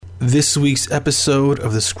This week's episode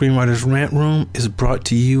of the Screenwriters Rant Room is brought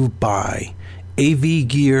to you by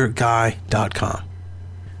avgearguy.com.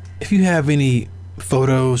 If you have any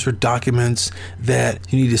photos or documents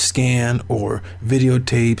that you need to scan, or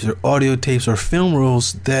videotapes or audio tapes or film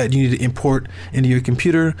rolls that you need to import into your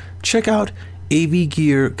computer, check out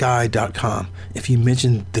avgearguy.com. If you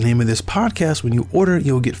mention the name of this podcast when you order,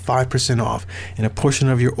 you'll get 5% off, and a portion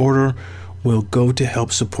of your order will go to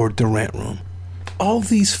help support the Rant Room. All of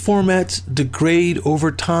these formats degrade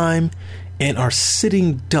over time and are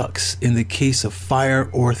sitting ducks in the case of fire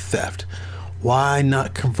or theft. Why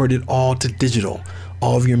not convert it all to digital?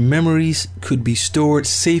 All of your memories could be stored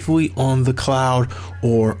safely on the cloud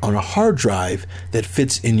or on a hard drive that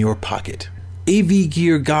fits in your pocket.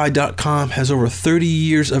 avgearguy.com has over 30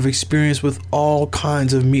 years of experience with all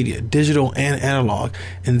kinds of media, digital and analog,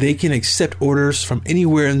 and they can accept orders from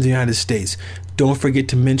anywhere in the United States. Don't forget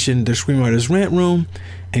to mention the Screenwriters Rant Room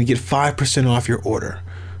and get 5% off your order.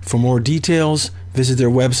 For more details, visit their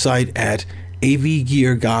website at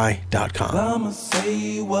avgearguy.com. I'ma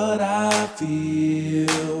say what I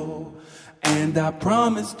feel, and I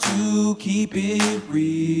promise to keep it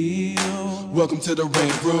real. Welcome to the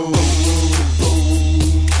Rant Room.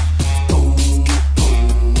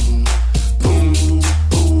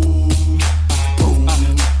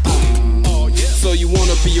 So you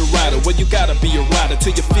wanna be a rider? Well, you gotta be a rider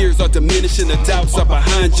till your fears are diminishing, the doubts are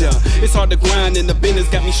behind ya. It's hard to grind and the business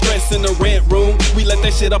got me stressed in the Rant Room. We let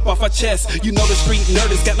that shit up off our chest. You know the street nerd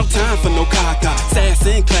has got no time for no caca. Sass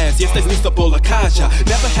in class, yes, that's Mr. Bolakaja.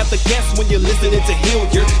 Never have to guess when you're listening to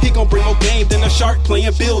Hilliard. He gon' bring more game than a shark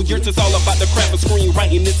playing billiards. It's all about the craft of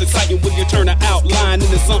screenwriting. It's exciting when you turn an outline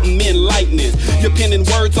into something enlightening. Your pen and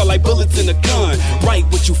words are like bullets in a gun. Write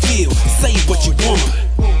what you feel, say what you want.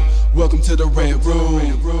 Welcome to the Rant Room.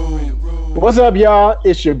 What's up, y'all?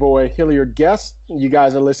 It's your boy, Hilliard Guest. You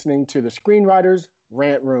guys are listening to the Screenwriters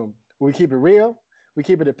Rant Room. We keep it real. We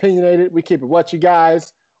keep it opinionated. We keep it what you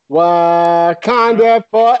guys. Wakanda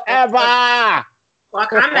forever!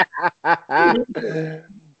 Wakanda.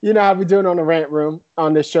 You know how we do it on the Rant Room.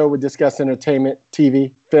 On this show, we discuss entertainment,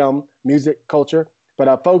 TV, film, music, culture. But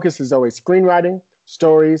our focus is always screenwriting,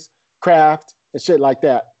 stories, craft, and shit like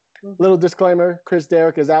that. Little disclaimer: Chris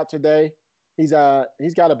Derrick is out today. He's got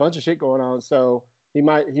a bunch of shit going on, so he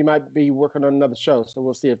might be working on another show. So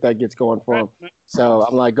we'll see if that gets going for him. So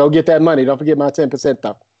I'm like, go get that money. Don't forget my 10%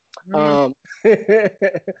 though.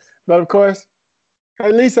 But of course,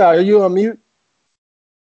 hey Lisa, are you on mute?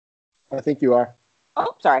 I think you are.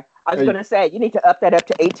 Oh, sorry. I was going to say, you need to up that up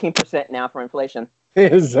to 18% now for inflation.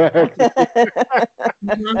 Exactly.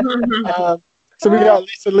 So we got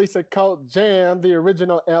Lisa Cult Jam, the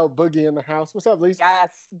original L Boogie in the house. What's up, Lisa?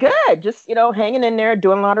 Yes, good. Just, hanging in there,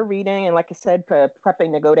 doing a lot of reading. And like I said,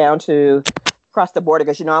 prepping to go down to cross the border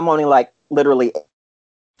because, I'm only like literally.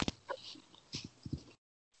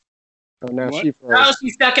 Oh, now she's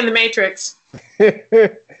stuck in the Matrix.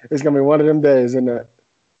 It's going to be one of them days, isn't it?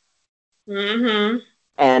 Mm-hmm.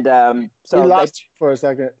 And so we lost you for a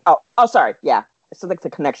second. Oh, sorry. Yeah. So like the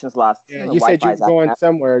connection's lost. Yeah, you said you were going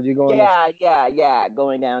somewhere. You going? Yeah.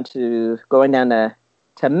 Going down to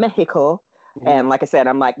Mexico, and like I said,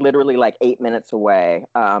 I'm like literally like 8 minutes away.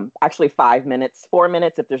 Actually 5 minutes, 4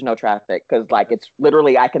 minutes if there's no traffic, because like it's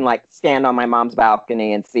literally I can like stand on my mom's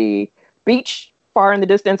balcony and see beach far in the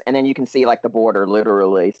distance, and then you can see like the border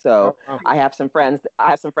literally. So I have some friends that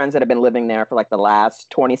have been living there for like the last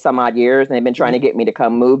 20 some odd years, and they've been trying to get me to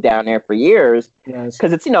come move down there for years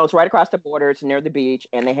because it's it's right across the border, it's near the beach,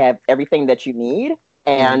 and they have everything that you need.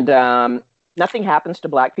 And nothing happens to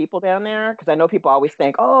black people down there, because I know people always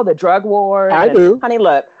think, oh, the drug war. I do. Honey,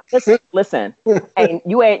 look, listen. And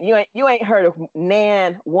you ain't heard of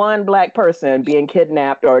one black person being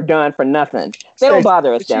kidnapped or done for nothing. They don't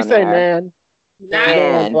bother us down there. Man.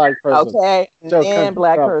 Man, black person. Okay, and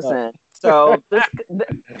black person. So,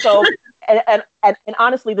 and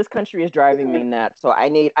honestly, this country is driving me nuts. So I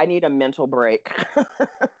need a mental break,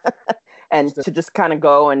 and to just kind of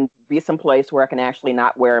go and be someplace where I can actually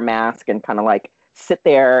not wear a mask and kind of like sit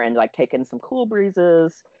there and like take in some cool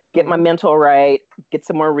breezes, get my mental right, get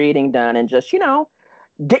some more reading done, and just get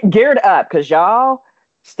geared up, because y'all.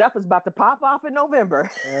 Stuff is about to pop off in November.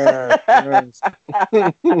 You're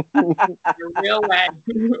real way.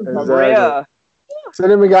 Exactly. Real. So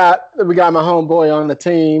then we got my homeboy on the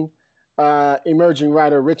team, emerging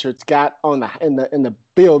writer Richard Scott in the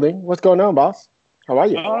building. What's going on, boss? How are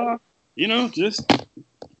you?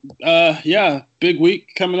 Big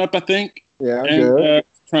week coming up, I think. Yeah, good.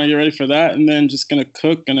 Trying to get ready for that, and then just gonna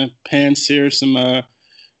cook, gonna pan sear some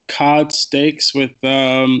cod steaks with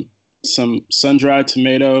some sun-dried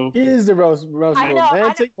tomato. He is the most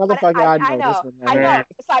romantic motherfucker I know. I This one, I man. know.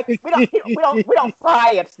 It's like we don't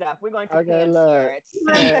fry up stuff. We're going to Okay, pan look.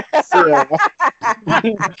 sear it.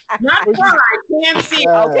 Not far. I can't see.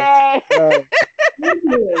 Okay. Okay. Let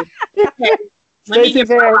me Stacey get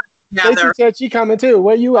said, together. she coming too.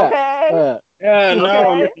 Where you at? Okay. Yeah,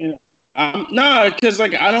 no, Okay. no, because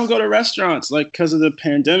like I don't go to restaurants like because of the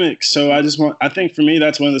pandemic. So I think for me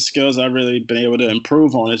that's one of the skills I've really been able to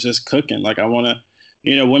improve on is just cooking. Like I want to,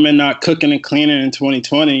 women not cooking and cleaning in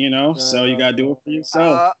 2020. So you gotta do it for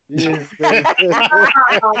yourself. Here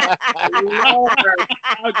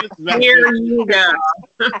you go.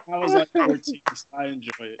 I was like 14, so I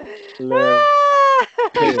enjoy it. All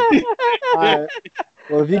right.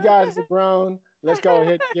 Well, if you guys are grown, let's go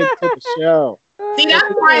ahead and get to the show. See, that's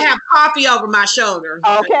why I have coffee over my shoulder.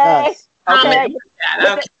 Okay. Yes. Okay.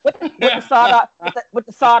 Okay. With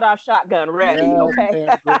the sawed-off shotgun ready. Yeah, Okay.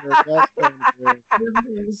 that's good.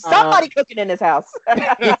 Somebody cooking in this house.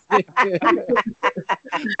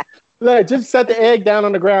 Look, just set the egg down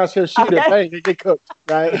on the ground. She'll shoot it. Okay. Bang, it get cooked,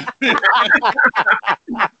 right?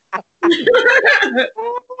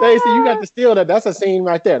 Stacey, you got to steal that. That's a scene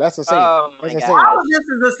right there. That's a scene. Oh my That's a God. All of this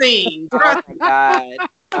is a scene. Oh my God.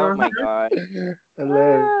 Oh my God.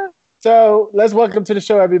 Hilarious. So let's welcome to the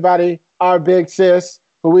show, everybody, our big sis,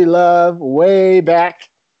 who we love way back.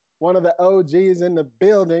 One of the OGs in the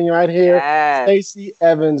building right here. Yes. Stacey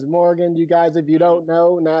Evans Morgan. You guys, if you don't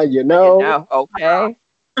know, now you know. No. Okay.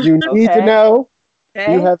 You need to Okay. know.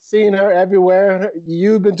 Okay. You have seen her everywhere.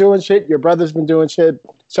 You've been doing shit. Your brother's been doing shit.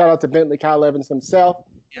 Shout out to Bentley Kyle Evans himself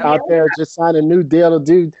out there just signed a new deal to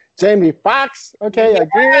do Jamie Foxx. Okay,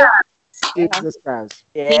 again. Jesus Christ.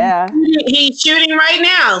 Yeah. He's shooting right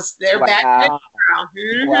now. They're back Wow. now.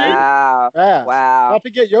 Mhm. Wow. Yeah. Wow. Don't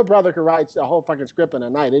forget, your brother could write a whole fucking script in a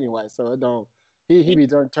night anyway, so it don't. He be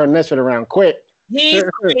turning that shit around quick. He's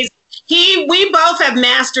crazy. We both have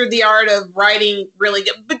mastered the art of writing really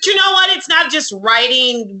good. But you know what? It's not just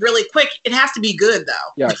writing really quick. It has to be good, though.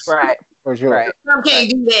 Yes, Right. for sure. Right. Some can't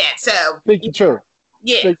do that. So, Speak the truth.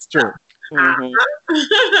 yeah. Speak the truth. Mhm.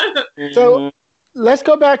 So let's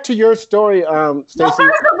go back to your story, Well, Stacey.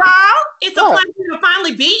 first of all, it's a What? pleasure to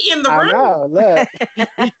finally be in the I room. know. Look, Well,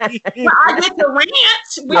 I get to rant.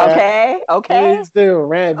 Yeah. Okay. Okay. please do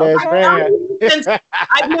rant, bitch, rant.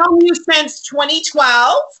 I've known you since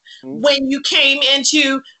 2012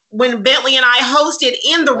 Mhm. when Bentley and I hosted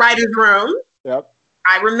in the writer's room. Yep.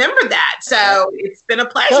 I remember that. So it's been a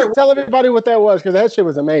pleasure. Tell everybody what that was, because that shit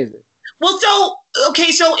was amazing. Well, so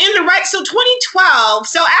 2012.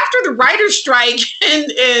 So after the writer's strike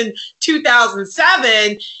in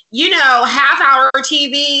 2007, half hour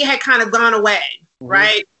TV had kind of gone away,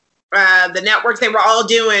 right? The networks, they were all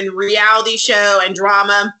doing reality show and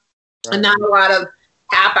drama, and not a lot of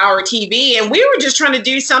half hour TV. And we were just trying to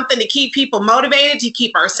do something to keep people motivated, to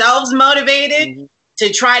keep ourselves motivated,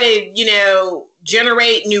 to try to,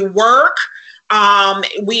 generate new work.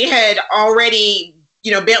 We had already,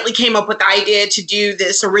 Bentley came up with the idea to do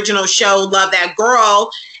this original show, Love That Girl.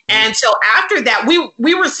 And so after that,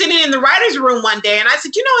 we were sitting in the writer's room one day, and I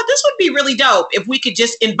said, you know what, this would be really dope if we could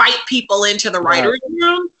just invite people into the writer's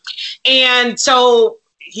room. And so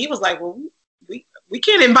he was like, well, we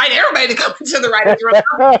can't invite everybody to come into the writer's room.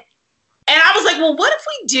 And I was like, well, what if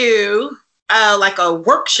we do like a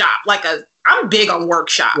workshop, I'm big on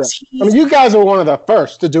workshops. Yeah. I mean, you guys were one of the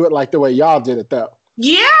first to do it like the way y'all did it, though.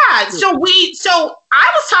 Yeah. So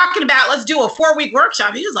I was talking about, let's do a 4-week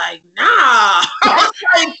workshop. He was like, nah. I was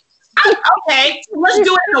like, okay, so let's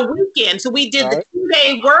do it in a weekend. So we did the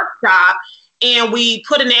 2-day workshop, and we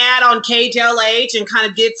put an ad on KJLH and kind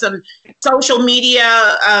of did some social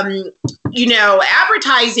media,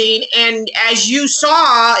 advertising. And as you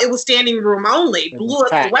saw, it was standing room only, blew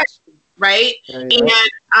us away, right? And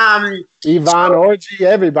Yvonne Orgy,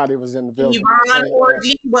 everybody was in the building. Yvonne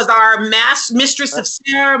Orgy was our mistress of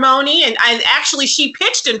ceremony, and actually she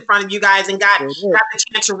pitched in front of you guys and got the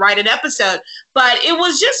chance to write an episode. But it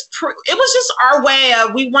was just our way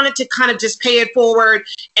of, we wanted to kind of just pay it forward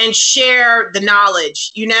and share the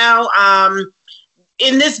knowledge. In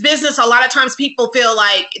this business, a lot of times people feel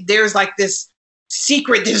like there's like this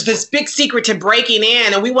secret, there's this big secret to breaking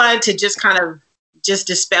in, and we wanted to just kind of just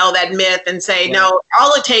dispel that myth and say, no,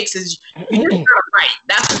 all it takes is you're gonna write.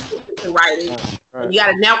 That's the writing. You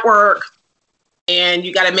got to network, and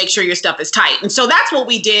you got to make sure your stuff is tight. And so that's what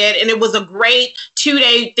we did, and it was a great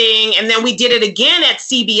 2-day thing. And then we did it again at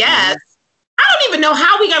CBS. I don't even know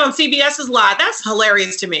how we got on CBS's Live. That's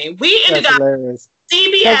hilarious to me. We ended up hilarious.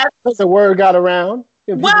 CBS. Because the word got around.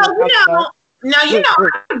 Well, Now, you know,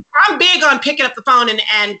 I'm big on picking up the phone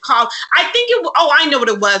and call. I think I know what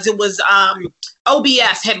it was. It was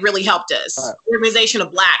OBS had really helped us. Organization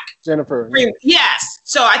of Black. Jennifer. Yes.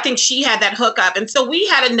 So I think she had that hookup. And so we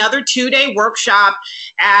had another 2-day workshop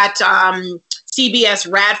at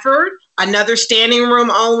CBS Radford, another standing room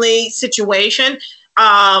only situation.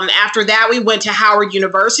 After that, we went to Howard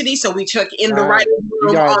University. So we took In the Writing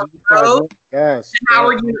Room on the road. Yes.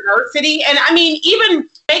 Howard University. And I mean, even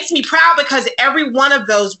makes me proud because every one of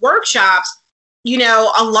those workshops, you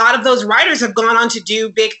know, a lot of those writers have gone on to do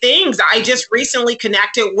big things. I just recently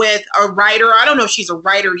connected with a writer. I don't know if she's a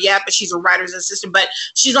writer yet, but she's a writer's assistant, but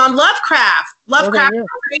she's on Lovecraft.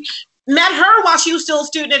 Met her while she was still a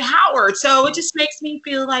student at Howard. So it just makes me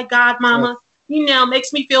feel like God, Mama, you know,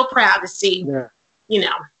 makes me feel proud to see, you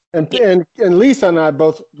know. And Lisa and I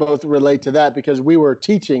both relate to that because we were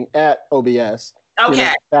teaching at OBS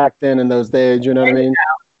back then in those days, you know what I mean?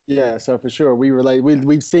 Yeah, so for sure we relate.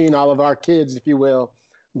 We've seen all of our kids, if you will,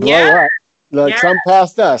 blow up. Look, some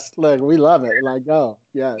past us. Look, we love it. Like, sure.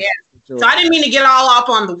 So I didn't mean to get all up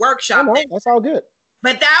on the workshop. No, that's all good.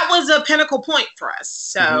 But that was a pinnacle point for us.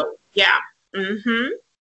 So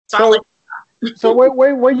So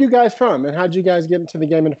where you guys from, and how'd you guys get into the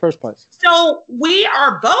game in the first place? So we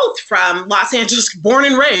are both from Los Angeles, born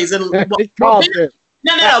and raised. And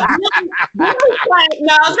No, it's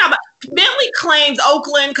not. Bentley claims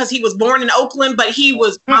Oakland because he was born in Oakland, but he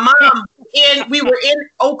was my mom. We were in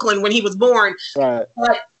Oakland when he was born. Right.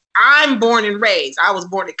 But I'm born and raised. I was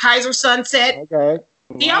born at Kaiser Sunset. Okay.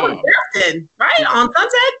 Yeah, I was there then, right on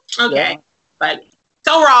Sunset. Okay, but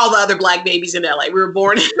so were all the other Black babies in LA. We were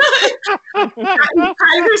born in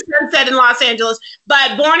Kaiser Sunset in Los Angeles,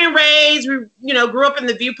 but born and raised. We, grew up in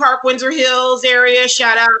the View Park, Windsor Hills area.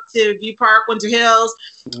 Shout out to View Park, Windsor Hills.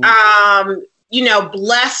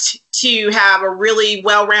 Blessed to have a really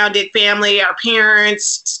well-rounded family. Our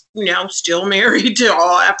parents, still married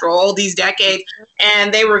after all these decades,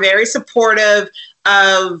 and they were very supportive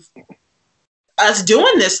of us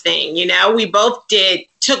doing this thing. We both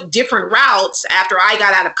took different routes. After I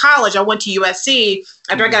got out of college, I went to USC.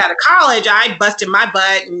 After I got out of college, I busted my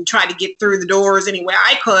butt and tried to get through the doors any way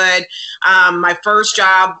I could. My first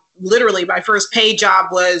job, literally my first paid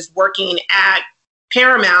job, was working at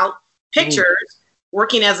Paramount Pictures,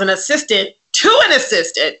 working as an assistant to an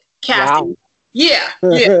assistant casting. Wow. Yeah.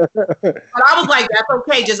 But I was like, that's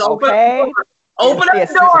okay. Just open up the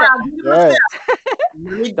door. I'll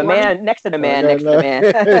give you the man next to the man next to the man.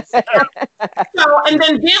 So, and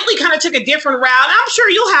then Bentley kind of took a different route. I'm sure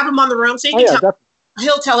you'll have him on the room so he can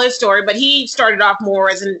he'll tell his story, but he started off more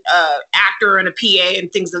as an actor and a PA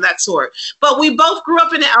and things of that sort. But we both grew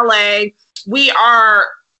up in LA. We are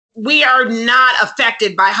not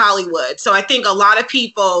affected by Hollywood. So I think a lot of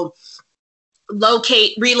people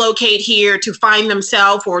relocate here to find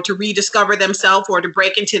themselves or to rediscover themselves or to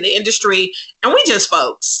break into the industry. And we just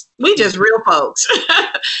folks. We just real folks.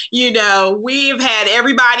 We've had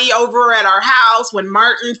everybody over at our house when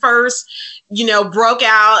Martin first, broke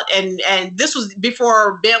out. And this was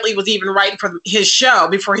before Bentley was even writing for his show,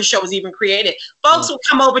 before his show was even created. Folks would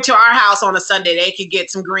come over to our house on a Sunday. They could get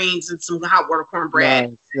some greens and some hot water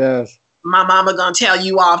cornbread. Yes. My mama gonna tell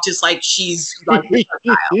you off just like she's like her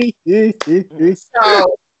child.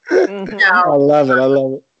 So, I love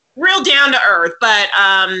it. Real down to earth, but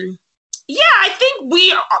I think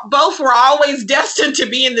we both were always destined to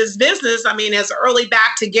be in this business. I mean, as early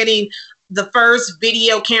back to getting the first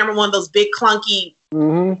video camera, one of those big clunky.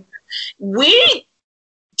 We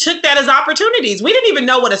took that as opportunities. We didn't even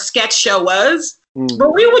know what a sketch show was,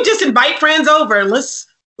 but we would just invite friends over and let's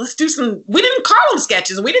do some. We didn't call them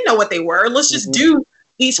sketches. We didn't know what they were. Let's just do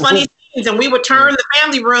these funny scenes, and we would turn the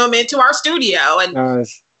family room into our studio. And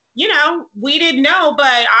we didn't know,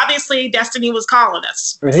 but obviously destiny was calling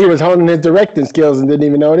us. And he was honing his directing skills and didn't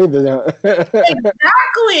even know it either.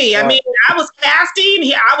 Exactly. I mean, I was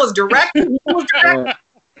casting. I was directing. He was directing.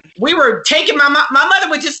 We were taking my mother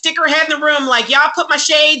would just stick her head in the room like, y'all put my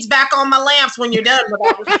shades back on my lamps when you're done with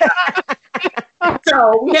all this stuff.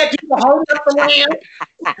 So we had people holding up the lamp.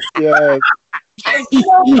 Yes.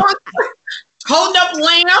 Holding up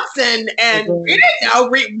lamps and we didn't know,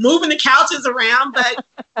 moving the couches around, but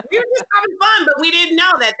we were just having fun. But we didn't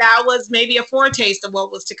know that was maybe a foretaste of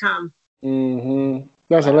what was to come.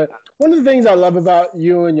 That's one of the things I love about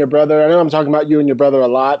you and your brother. I know I'm talking about you and your brother a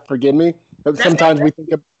lot. Forgive me. But sometimes we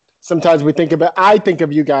think about. I think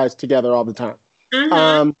of you guys together all the time.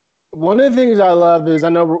 One of the things I love is, I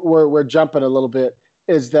know we're jumping a little bit,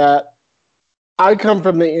 is that I come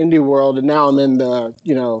from the indie world and now I'm in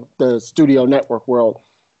the studio network world.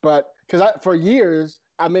 But for years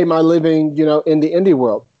I made my living, you know, in the indie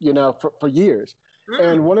world, you know, for years.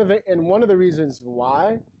 And one of the reasons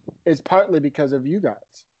why is partly because of you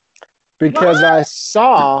guys. Because I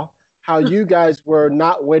saw how you guys were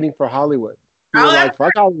not waiting for Hollywood. You were like,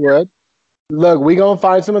 fuck Hollywood. Look, we're going to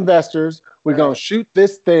find some investors. We're going to shoot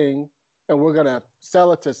this thing, and we're going to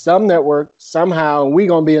sell it to some network somehow, and we're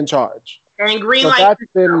going to be in charge. And green so light.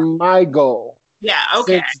 That's been my goal. Yeah,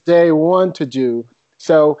 okay. Since day one to do.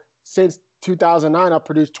 So since 2009, I've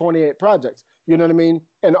produced 28 projects. You know what I mean?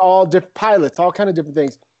 And all different pilots, all kind of different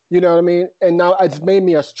things. You know what I mean? And now it's made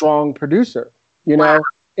me a strong producer, you know,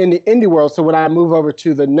 in the indie world. So when I move over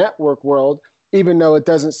to the network world, even though it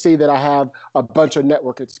doesn't see that I have a bunch of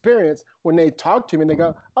network experience, when they talk to me and they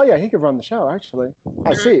go, oh, yeah, he could run the show, actually.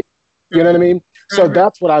 I see it. You know what I mean? So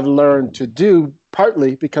that's what I've learned to do,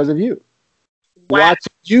 partly because of you. Watch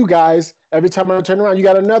you guys. Every time I turn around, you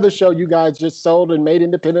got another show you guys just sold and made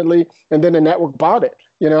independently, and then the network bought it.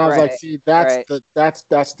 You know, I was like, see, that's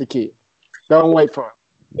the key. Don't wait for it.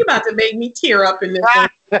 You're about to make me tear up in this.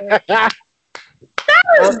 That's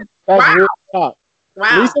real talk.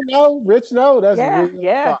 Wow. Lisa, no, Rich, no. That's real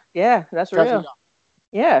talk. That's real.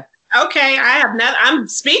 Yeah. Okay, I'm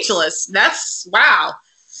speechless. That's wow.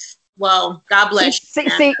 Well, God bless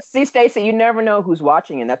you. See, Stacey, you never know who's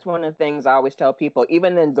watching, and that's one of the things I always tell people,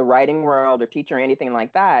 even in the writing world or teaching or anything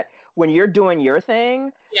like that, when you're doing your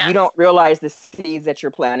thing, you don't realize the seeds that you're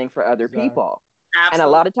planting for other people. Absolutely. And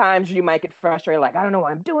a lot of times you might get frustrated, like, I don't know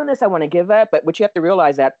why I'm doing this, I want to give up. But you have to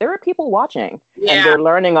realize that there are people watching, and they're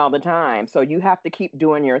learning all the time. So you have to keep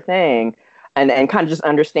doing your thing. And kind of just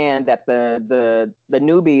understand that the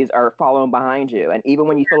newbies are following behind you. And even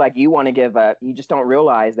when you feel like you want to give up, you just don't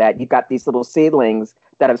realize that you've got these little seedlings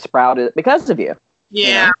that have sprouted because of you. Yeah.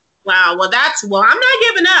 You know? Wow. Well, I'm not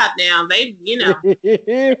giving up now. They, you know.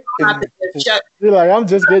 You're like, I'm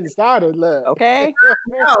just getting started. Look. Okay.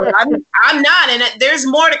 No, I'm not. And there's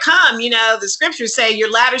more to come. You know, the scriptures say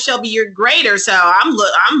your latter shall be your greater. So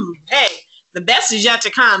hey, the best is yet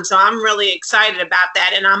to come. So I'm really excited about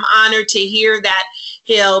that. And I'm honored to hear that,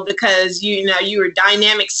 Hill, because, you know, you were a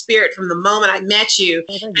dynamic spirit from the moment I met you.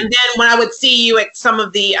 And then when I would see you at some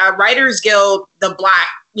of the Writers Guild, the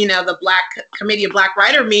Black Committee of Black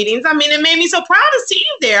Writer meetings, I mean, it made me so proud to see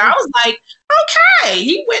you there. I was like, okay,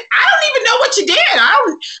 he went, I don't even know what you did.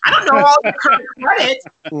 I don't know all the current credits,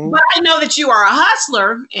 but I know that you are a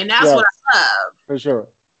hustler, and that's what I love. For sure.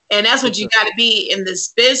 And that's what you got to be in this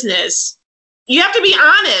business. You have to be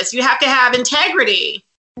honest. You have to have integrity,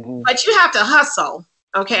 but you have to hustle.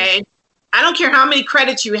 Okay. I don't care how many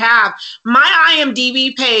credits you have. My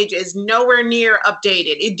IMDb page is nowhere near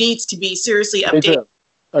updated. It needs to be seriously updated.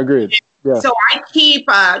 Agreed. Yeah. So I keep,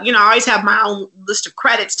 I always have my own list of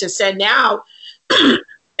credits to send out.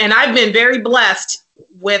 And I've been very blessed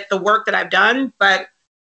with the work that I've done, but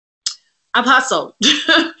I've hustled.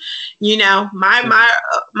 You know, my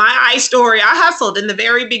iStory, I hustled in the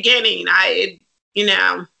very beginning.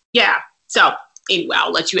 So anyway,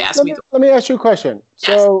 I'll let you ask me. Let me ask you a question. Yes.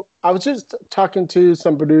 So I was just talking to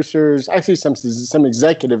some producers, actually some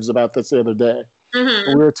executives about this the other day.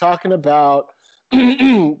 We were talking about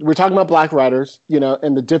Black writers, you know,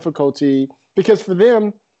 and the difficulty, because for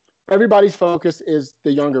them, everybody's focus is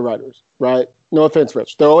the younger writers, right? No offense,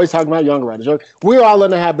 Rich. They're always talking about younger writers. We're all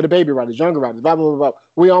in the habit of baby writers, younger writers, blah, blah, blah, blah.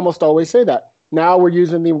 We almost always say that. Now we're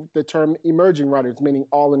using the term emerging writers, meaning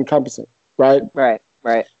all-encompassing, right? Right.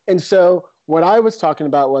 And so what I was talking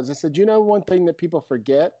about was, I said, you know, one thing that people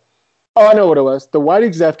forget? Oh, I know what it was. The white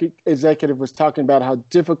executive was talking about how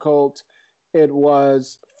difficult it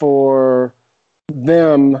was for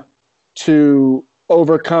them to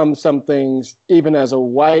overcome some things, even as a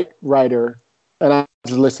white writer. And I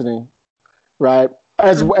was listening, right?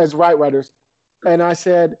 As white writers. And I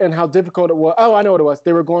said, and how difficult it was. Oh, I know what it was.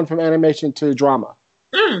 They were going from animation to drama.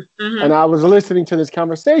 And I was listening to this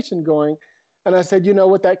conversation going, and I said, you know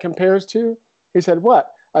what that compares to? He said,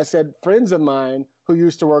 what? I said, friends of mine who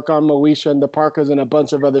used to work on Moesha and the Parkers and a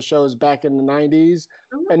bunch of other shows back in the 90s,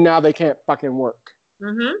 and now they can't fucking work.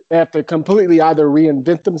 They have to completely either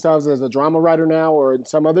reinvent themselves as a drama writer now or in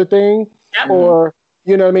some other thing, or,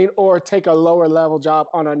 you know what I mean, or take a lower level job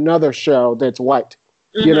on another show that's white.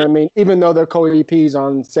 You know what I mean? Even though they're co-EPs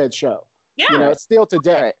on said show. You know, it's still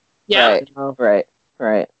today. Right. Yeah. You know? Right.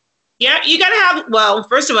 Yeah, you got to have, well,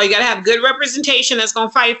 first of all, you got to have good representation that's going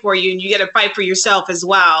to fight for you, and you got to fight for yourself as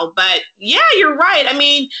well. But yeah, you're right. I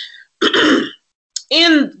mean,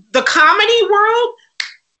 in the comedy world,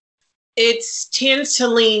 it tends to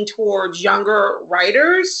lean towards younger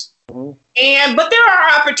writers. But there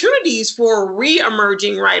are opportunities for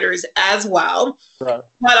re-emerging writers as well. Right.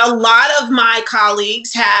 But a lot of my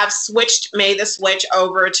colleagues have made the switch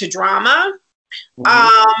over to drama.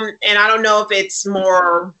 And I don't know if it's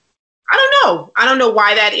more, I don't know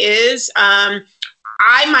why that is.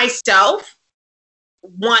 I myself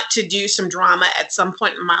want to do some drama at some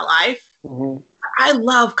point in my life. I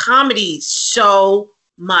love comedy so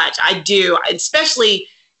much. I do, especially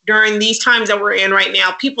during these times that we're in right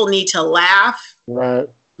now. People need to laugh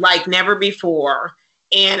like never before.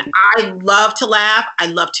 And I love to laugh. I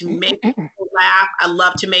love to make people laugh. I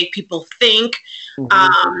love to make people think.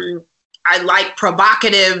 I like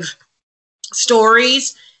provocative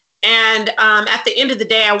stories. And at the end of the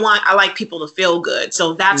day, I like people to feel good.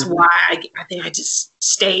 So that's why I think I just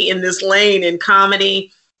stay in this lane in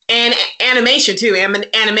comedy and animation too.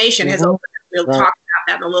 Animation has opened. We'll talk about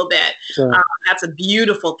that in a little bit. Sure. That's a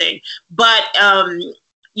beautiful thing. But,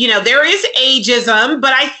 there is ageism,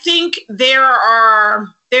 but I think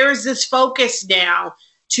there's this focus now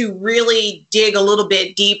to really dig a little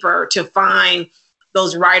bit deeper to find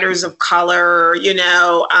those writers of color,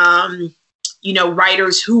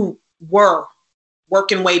 writers who were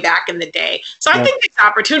working way back in the day. So I think there's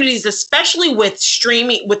opportunities, especially with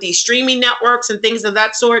these streaming networks and things of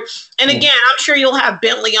that sort. And again, I'm sure you'll have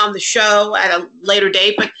Bentley on the show at a later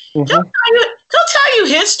date, but he'll tell you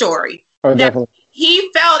his story. Oh, definitely. He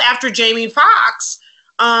felt after Jamie Foxx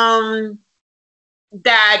that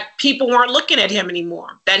people weren't looking at him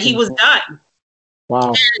anymore, that he was done.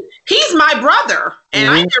 Wow. And he's my brother, and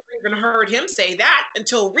I never even heard him say that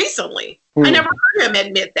until recently. I never heard him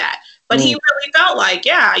admit that. But he really felt like,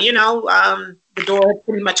 the door had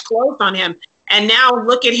pretty much closed on him. And now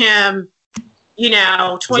look at him, 20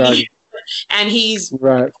 years, and he's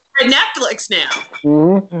at Netflix now.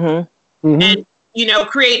 And,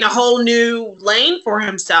 creating a whole new lane for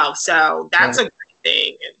himself. So that's a great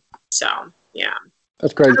thing. And so, yeah.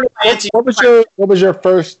 That's great. What was your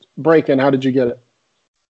first break and how did you get it?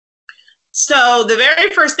 So the very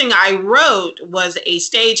first thing I wrote was a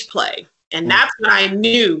stage play. And that's when I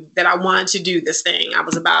knew that I wanted to do this thing. I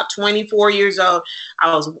was about 24 years old.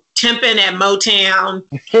 I was temping at Motown.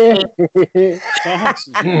 I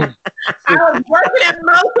was working at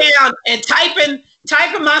Motown and typing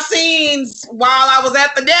my scenes while I was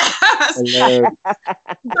at the desk.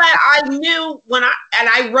 But I knew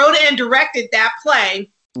I wrote and directed that play,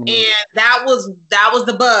 and that was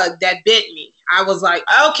the bug that bit me. I was like,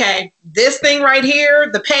 okay, this thing right here,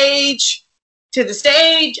 the page to the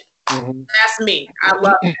stage, that's me. I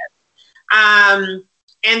love it. And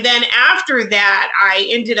then after that, I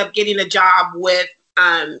ended up getting a job with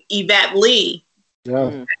Yvette Lee.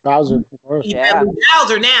 Yeah, Bowser, of course. Yvette Lee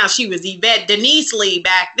Bowser now. She was Yvette Denise Lee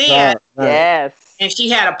back then. Yes. And she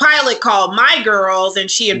had a pilot called My Girls, and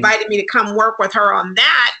she invited me to come work with her on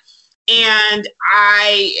that. And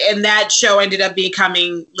that show ended up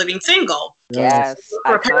becoming Living Single. Yes.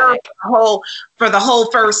 For the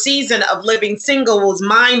whole first season of Living Single was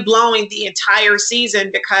mind blowing the entire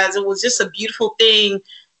season, because it was just a beautiful thing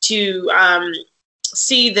to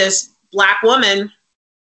see this Black woman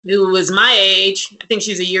who was my age. I think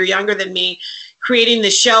she's a year younger than me, creating the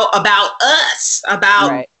show about us,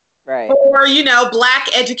 about for Black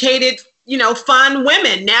educated, fun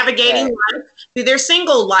women navigating life through their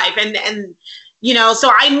single life, and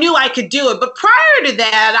so I knew I could do it. But prior to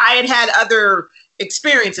that, I had other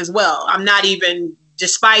experience as well. I'm not even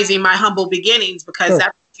despising my humble beginnings, because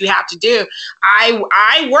that's what you have to do.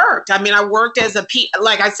 I worked. I worked as I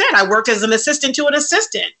worked as an assistant to an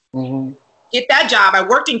assistant. Get that job. I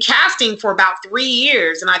worked in casting for about 3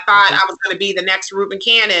 years, and I thought I was going to be the next Reuben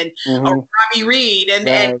Cannon or Robbie Reed, and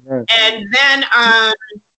then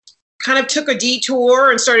kind of took a detour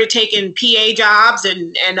and started taking PA jobs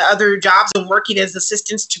and other jobs and working as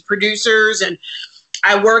assistants to producers. And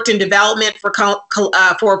I worked in development for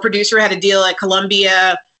a producer who had a deal at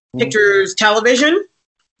Columbia Pictures Television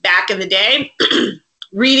back in the day,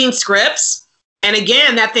 reading scripts. And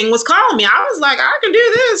again, that thing was calling me. I was like, I can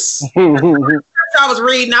do this. I was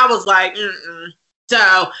reading. I was like,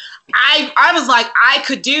 So I was like, I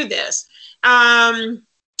could do this. And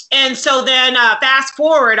so then fast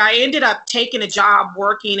forward, I ended up taking a job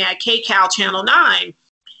working at KCAL Channel 9,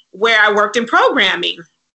 where I worked in programming.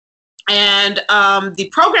 And the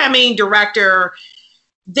programming director,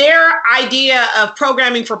 their idea of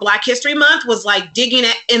programming for Black History Month was like digging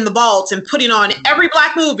in the vaults and putting on every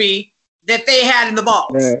Black movie that they had in the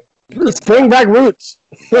vaults. Bring back roots.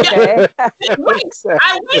 I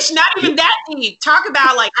wish not even that deep. Talk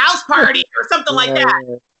about like House Party or something like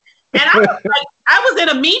that. And I was in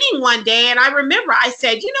a meeting one day, and I remember I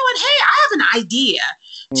said, you know what? Hey, I have an idea.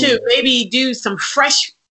 to maybe do something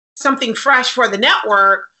fresh for the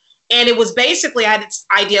network. And it was basically, I had this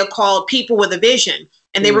idea called People with a Vision.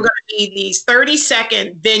 And they were going to be these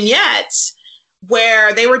 30-second vignettes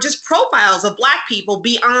where they were just profiles of Black people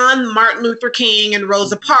beyond Martin Luther King and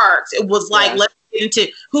Rosa Parks. It was like, let's get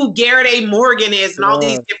into who Garrett A. Morgan is and all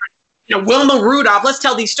these different, Wilma Rudolph. Let's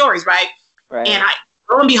tell these stories, right? And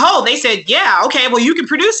lo and behold, they said, yeah, okay, well, you can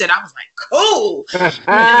produce it. I was like, cool.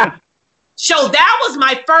 So that was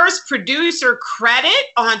my first producer credit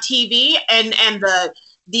on TV, and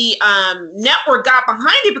the network got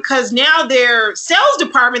behind it because now their sales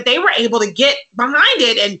department, they were able to get behind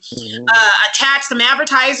it and attach some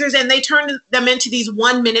advertisers, and they turned them into these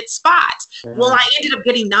 1-minute spots. Well, I ended up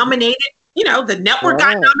getting nominated. The network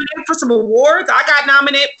got nominated for some awards. I got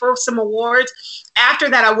nominated for some awards. After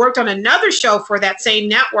that, I worked on another show for that same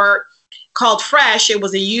network called Fresh. It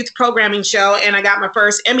was a youth programming show, and I got my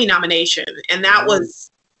first Emmy nomination. And that was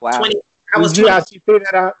 20. I was. You see how she threw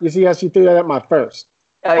that out? You see how she threw that out? My first.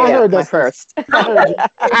 Oh, yeah, I heard that first.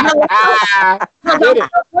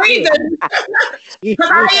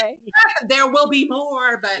 There will be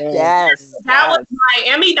more, but that was my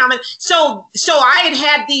Emmy nomination. So I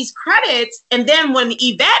had these credits, and then when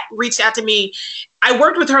Yvette reached out to me, I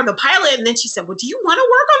worked with her on the pilot, and then she said, well, do you want to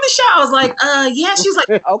work on the show? I was like, yeah. She was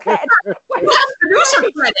like, okay. You have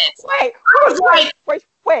producer credits.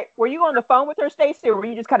 Wait, were you on the phone with her, Stacey, or were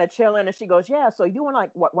you just kind of chilling? And she goes, yeah, so you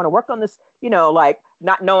want to work on this,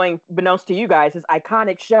 not knowing, beknownst to you guys, this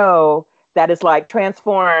iconic show that is like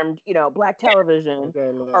transformed, Black television.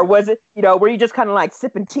 Or was it, were you just kind of like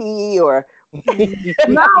sipping tea or?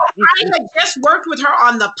 No, I had just worked with her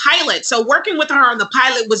on the pilot. So working with her on the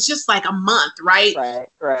pilot was just like a month, right?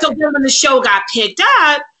 Right. So then when the show got picked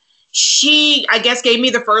up, she, I guess, gave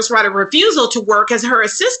me the first right of refusal to work as her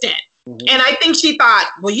assistant. And I think she thought,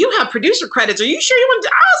 well, you have producer credits. Are you sure you want to?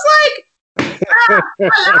 I was like,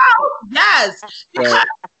 hello? Yes. Because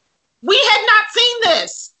we had not seen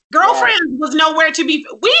this. Girlfriend was nowhere to be.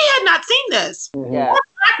 We had not seen this.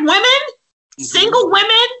 Black women, single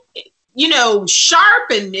women, sharp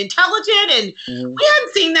and intelligent. And we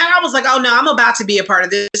hadn't seen that. I was like, oh, no, I'm about to be a part of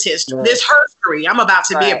this history, this herstory. I'm about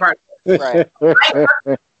to be a part of it.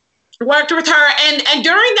 I worked with her. And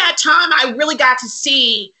during that time, I really got to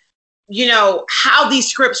see how these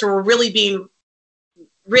scripts were really being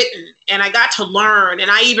written, and I got to learn.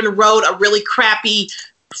 And I even wrote a really crappy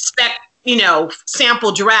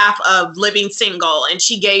sample draft of Living Single, and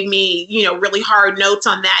she gave me, really hard notes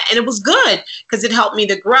on that, and it was good because it helped me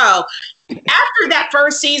to grow. After that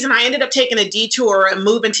first season, I ended up taking a detour and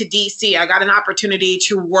moving to DC. I got an opportunity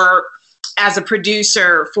to work as a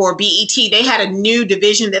producer for BET. They had a new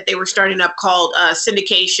division that they were starting up called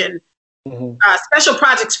syndication. Special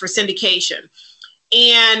projects for syndication.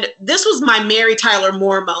 And this was my Mary Tyler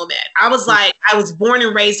Moore moment. I was like, I was born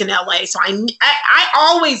and raised in LA. So I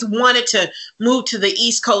always wanted to move to the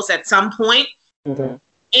East Coast at some point. And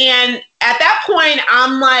at that point,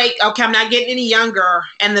 I'm like, okay, I'm not getting any younger.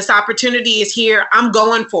 And this opportunity is here. I'm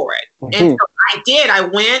going for it. And so I did. I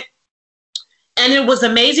went. And it was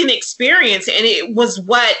an amazing experience. And it was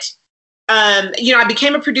what, I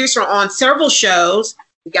became a producer on several shows.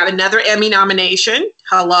 We got another Emmy nomination.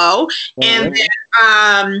 Hello. And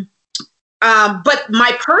then, but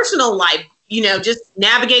my personal life, just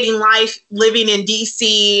navigating life, living in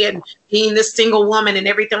DC and being this single woman and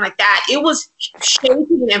everything like that, it was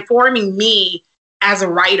shaping and forming me as a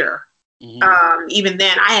writer. Even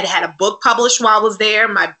then, I had a book published while I was there,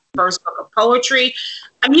 my first book of poetry.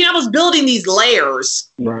 I mean, I was building these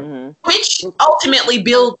layers, which ultimately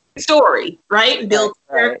build story, right? And build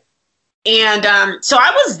And so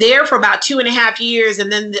I was there for about 2.5 years,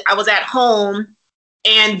 and then I was at home,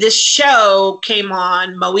 and this show came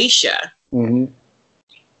on, Moesha. And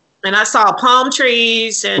I saw palm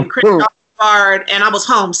trees and Chris Bard, and I was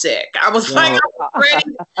homesick. I was like, I was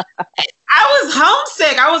ready. I was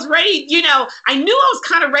homesick. I was ready. I knew I was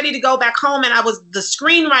kind of ready to go back home, and the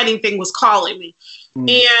screenwriting thing was calling me.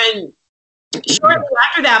 And shortly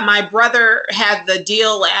after that, my brother had the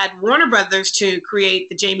deal at Warner Brothers to create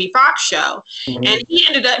the Jamie Foxx show. And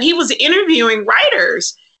he was interviewing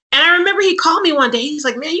writers. And I remember he called me one day. He's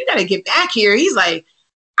like, man, you got to get back here. He's like,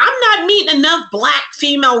 I'm not meeting enough Black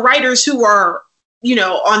female writers who are,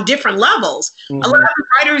 on different levels. A lot of the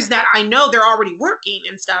writers that I know, they're already working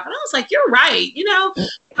and stuff. And I was like, you're right.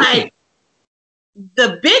 Like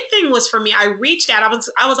the big thing was for me, I reached out.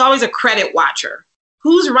 I was always a credit watcher.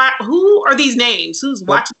 Who are these names? Who's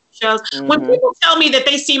watching the shows? When people tell me that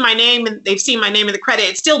they see my name and they've seen my name in the credit,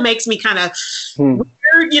 it still makes me kind of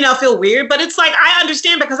weird, feel weird. But it's like, I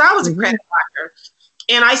understand because I was a credit watcher.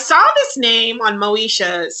 And I saw this name on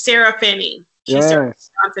Moesha, Sarah Finney. She's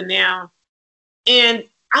something now. And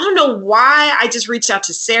I don't know why I just reached out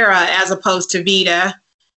to Sarah as opposed to Vita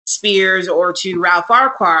Spears or to Ralph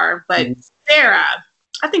Farquhar. But Sarah,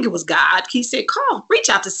 I think it was God. He said, reach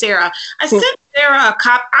out to Sarah. I sent Sarah a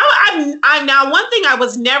copy. I'm now, one thing I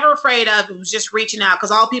was never afraid of was just reaching out,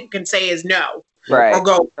 because all people can say is no. Right. Or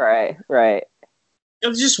go. Right. It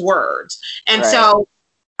was just words. And so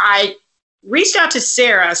I reached out to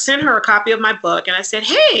Sarah, sent her a copy of my book, and I said,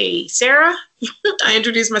 hey, Sarah, I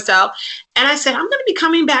introduced myself, and I said, I'm going to be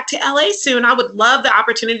coming back to LA soon. I would love the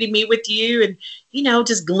opportunity to meet with you and,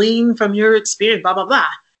 just glean from your experience, blah, blah, blah.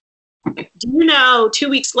 Do you know, 2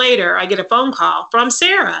 weeks later, I get a phone call from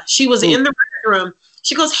Sarah. She was in the room.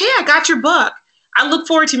 She goes, hey, I got your book. I look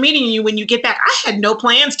forward to meeting you when you get back. I had no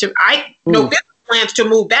plans to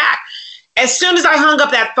move back. As soon as I hung up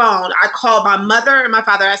that phone, I called my mother and my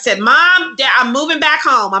father. I said, Mom, Dad, I'm moving back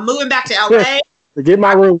home. I'm moving back to LA. Get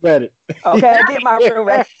my room ready. Okay, get my room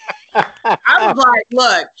ready. I was like,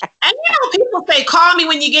 look, and people say, call me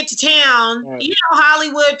when you get to town. Right.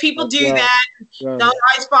 Hollywood, people do that. Right. Don't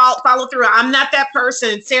always follow through. I'm not that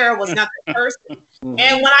person. Sarah was not that person.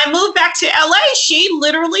 And when I moved back to LA, she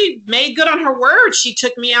literally made good on her word. She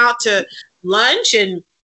took me out to lunch and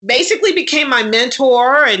basically became my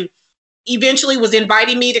mentor, and eventually was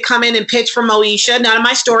inviting me to come in and pitch for Moesha. None of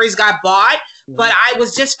my stories got bought, but I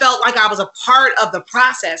just felt like I was a part of the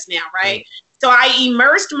process now, right? So I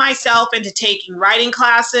immersed myself into taking writing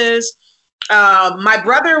classes. My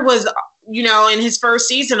brother was, in his first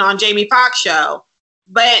season on Jamie Foxx show.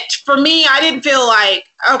 But for me, I didn't feel like,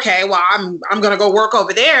 okay, well, I'm going to go work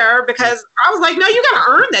over there, because I was like, no, you got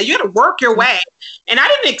to earn that. You got to work your way. And I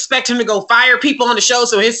didn't expect him to go fire people on the show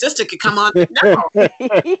so his sister could come on. No, I'll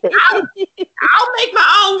make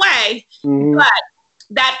my own way. But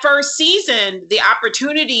that first season, the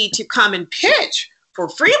opportunity to come and pitch for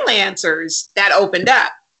freelancers, that opened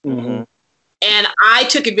up. And I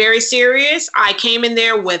took it very serious. I came in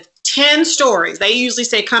there with 10 stories. They usually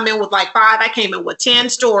say come in with like 5. I came in with 10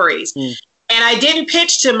 stories. And I didn't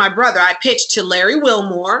pitch to my brother. I pitched to Larry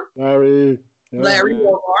Wilmore. Larry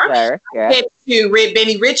Wilmore. I pitched to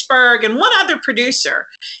Benny Richburg and one other producer.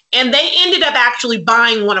 And they ended up actually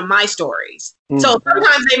buying one of my stories. So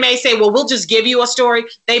sometimes they may say, well, we'll just give you a story.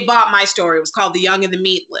 They bought my story. It was called The Young and the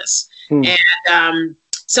Meatless. And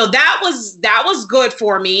so that was good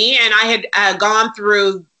for me. And I had gone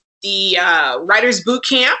through the writer's boot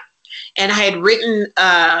camp, and I had written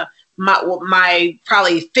my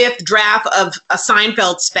probably 5th draft of a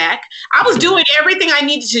Seinfeld spec. I was doing everything I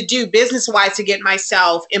needed to do business-wise to get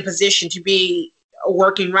myself in position to be a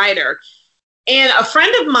working writer. And a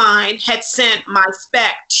friend of mine had sent my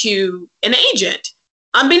spec to an agent,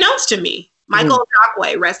 unbeknownst to me, Michael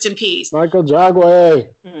Jagwe, rest in peace. Michael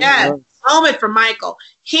Jagwe. Yes, moment for Michael.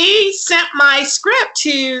 He sent my script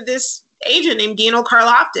to this agent named Dino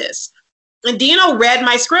Karloftis. And Dino read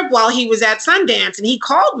my script while he was at Sundance, and he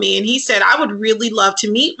called me and he said, I would really love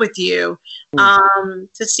to meet with you to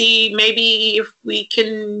see maybe if we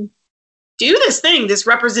can do this thing, this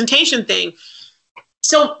representation thing.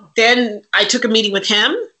 So then I took a meeting with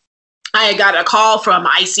him. I got a call from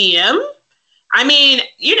ICM. I mean,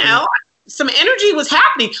 some energy was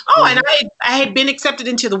happening. Oh, and I had been accepted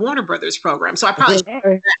into the Warner Brothers program. So I probably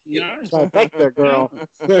thank that girl.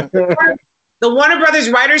 The Warner Brothers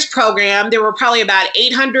Writers Program, there were probably about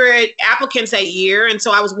 800 applicants that year. And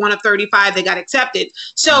so I was one of 35 that got accepted.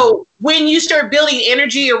 So when you start building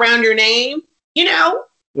energy around your name,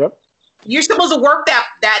 you're supposed to work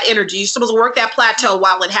that energy. You're supposed to work that plateau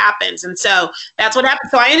while it happens. And so that's what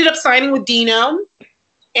happened. So I ended up signing with Dino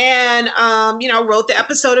and, wrote the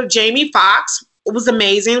episode of Jamie Foxx. It was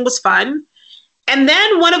amazing. It was fun. And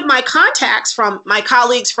then one of my contacts from my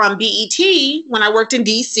colleagues from BET, when I worked in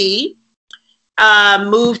DC,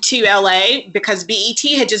 moved to LA because BET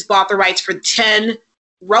had just bought the rights for 10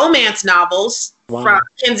 romance novels from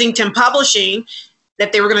Kensington Publishing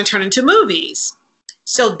that they were going to turn into movies.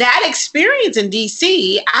 So that experience in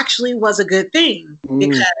DC actually was a good thing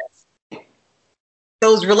because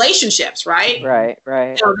those relationships, right?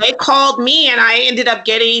 Right. So they called me and I ended up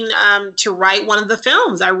getting to write one of the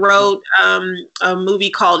films. I wrote a movie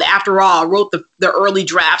called After All. I wrote the early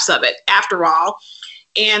drafts of it, After All.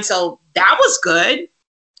 And so that was good.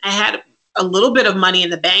 I had a little bit of money in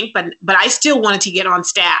the bank, but I still wanted to get on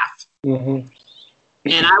staff.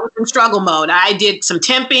 And I was in struggle mode. I did some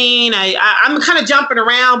temping. I'm kind of jumping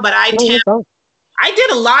around, but I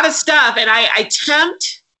did a lot of stuff, and I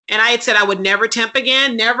temped, and I had said I would never temp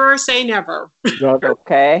again. Never say never.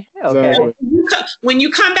 Okay. You when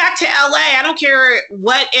you come back to LA, I don't care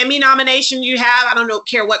what Emmy nomination you have. I don't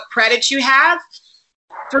care what credits you have.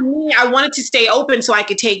 For me, I wanted to stay open so I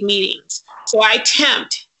could take meetings. So I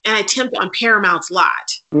temped on Paramount's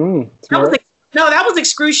lot. That was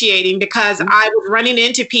excruciating because I was running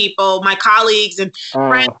into people, my colleagues and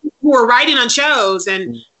friends who were writing on shows,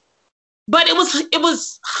 but it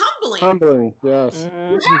was humbling. Humbling, yes.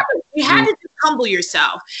 You had to just humble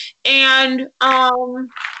yourself. And what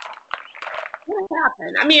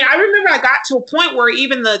happened? I mean, I remember I got to a point where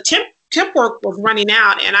even the temp work was running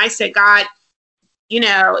out, and I said, God,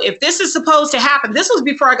 if this is supposed to happen, this was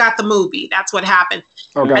before I got the movie. That's what happened.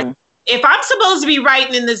 Okay. If I'm supposed to be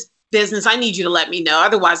writing in this business, I need you to let me know.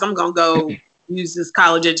 Otherwise, I'm going to go use this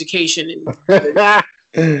college education.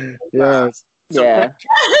 Yes. Yeah.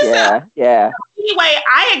 Anyway,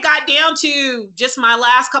 I had got down to just my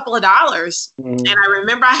last couple of dollars. And I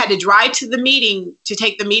remember I had to drive to the meeting to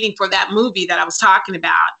take the meeting for that movie that I was talking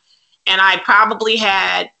about. And I probably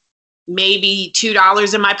had maybe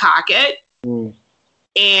 $2 in my pocket.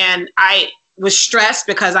 And I was stressed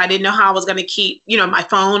because I didn't know how I was going to keep, my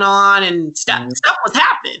phone on and stuff. Stuff was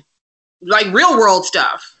happening, like real world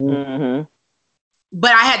stuff. But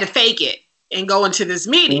I had to fake it and go into this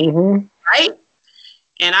meeting, right?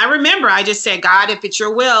 And I remember I just said, God, if it's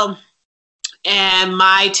your will. And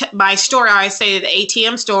my story, I say the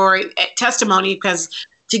ATM story, testimony, because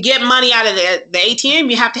to get money out of the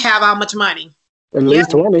ATM, you have to have how much money? At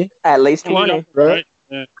least 20. At least 20. Right?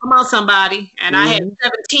 Come on, somebody. And I had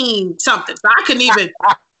 17 something. So I couldn't even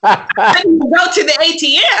go to the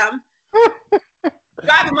ATM,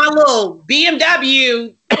 driving my little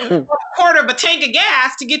BMW, quarter of a tank of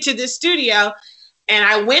gas to get to this studio. And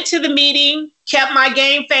I went to the meeting, kept my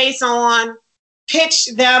game face on,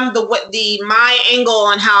 pitched them my angle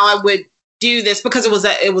on how I would do this, because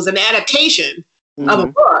it was an adaptation of a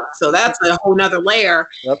book. So that's a whole nother layer.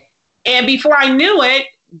 Yep. And before I knew it,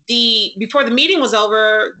 before the meeting was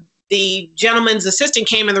over, the gentleman's assistant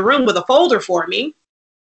came in the room with a folder for me,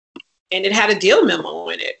 and it had a deal memo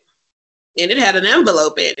in it, and it had an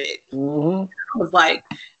envelope in it. I was like,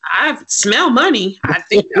 I smell money. I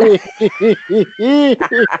think.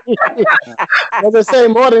 Does it say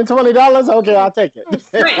more than $20? Okay, I'll take it.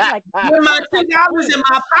 With my $2 in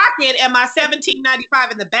my pocket and my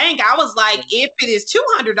 $17.95 in the bank, I was like, if it is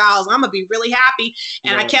 $200, I'm gonna be really happy.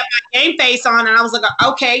 And I kept my game face on, and I was like,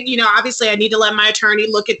 okay, obviously I need to let my attorney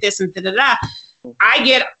look at this and da-da-da.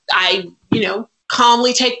 I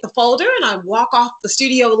calmly take the folder and I walk off the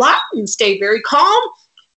studio lot and stay very calm.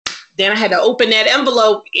 Then I had to open that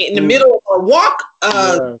envelope in the middle of a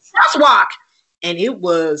crosswalk, and it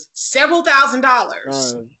was several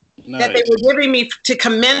 $1,000s that they were giving me to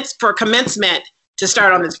commencement to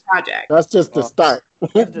start on this project. That's just the start.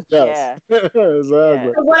 Exactly.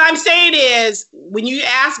 What I'm saying is, when you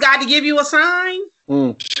ask God to give you a sign,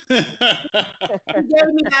 He gave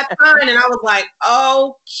me that sign, and I was like,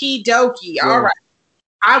 okie dokie, all right.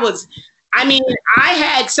 I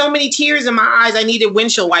had so many tears in my eyes, I needed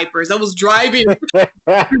windshield wipers. I was driving.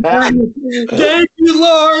 Thank you,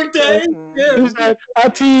 Lord. Thank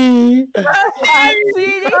you.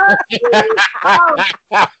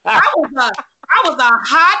 I was a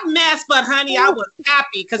hot mess, but honey, I was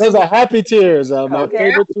happy. Those are happy tears. My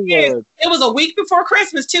favorite two words. It was a week before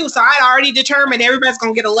Christmas, too. So I'd already determined everybody's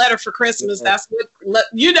going to get a letter for Christmas. That's what,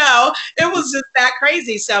 it was just that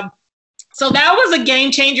crazy. So that was a game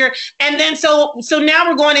changer. And then so now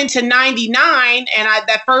we're going into 99, and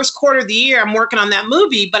that first quarter of the year, I'm working on that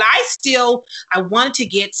movie, but I wanted to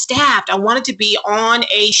get staffed. I wanted to be on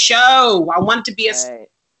a show. I wanted to be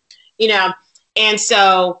and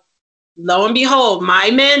so lo and behold, my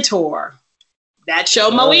mentor, that show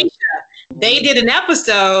Moesha, they did an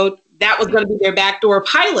episode that was going to be their backdoor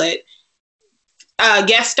pilot,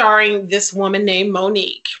 guest starring this woman named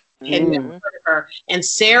Monique. Had never heard of her. And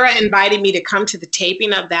Sarah invited me to come to the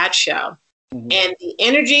taping of that show. And the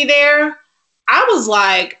energy there, I was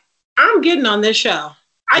like, I'm getting on this show.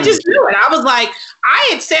 I just knew it. I was like, I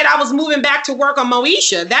had said I was moving back to work on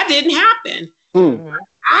Moesha. That didn't happen.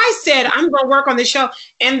 I said, I'm going to work on this show.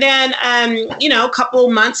 And then, a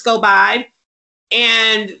couple months go by,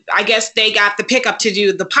 and I guess they got the pickup to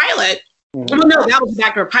do the pilot. Well, no, that was the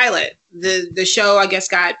backdoor pilot. The show, I guess,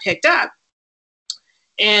 got picked up.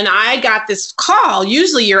 And I got this call.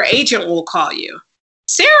 Usually your agent will call you.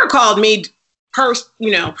 Sarah called me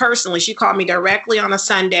personally. She called me directly on a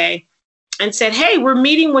Sunday and said, hey, we're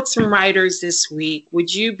meeting with some writers this week.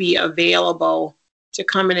 Would you be available to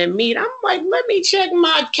come in and meet. I'm like, let me check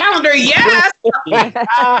my calendar. Yes.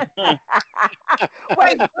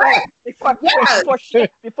 Wait,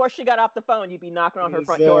 before she got off the phone, you'd be knocking on her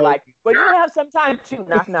front door like, well, you have some time too.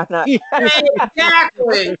 Knock, knock, knock.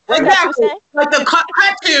 Exactly. Like the cut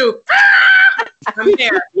to. I'm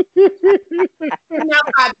there. I'm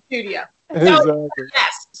outside the studio. So,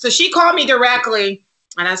 yes. So she called me directly.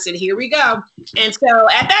 And I said, here we go. And so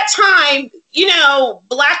at that time, you know,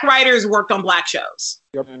 Black writers worked on Black shows.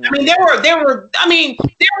 Yep. I mean, there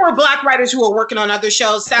were Black writers who were working on other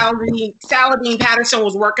shows. Saladin Patterson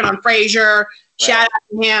was working on Frasier. Right. Shout out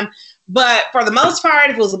to him. But for the most part,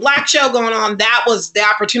 if it was a Black show going on, that was the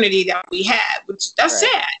opportunity that we had, which that's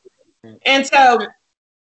sad. And so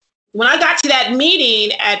when I got to that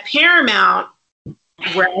meeting at Paramount,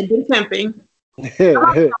 where I've been pimping,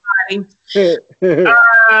 everybody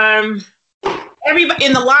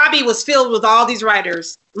in the lobby was filled with all these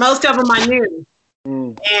writers. Most of them I knew.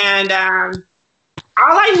 And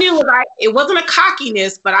all I knew was it wasn't a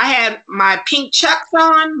cockiness, but I had my pink Chucks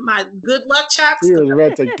on, my good luck Chucks. You was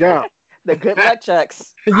ready to go. The good luck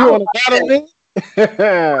Chucks. You want to battle me?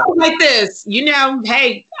 Like this, you know,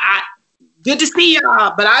 hey, good to see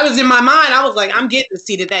y'all. But I was in my mind, I was like, I'm getting a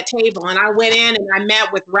seat at that table. And I went in and I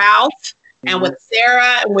met with Ralph and with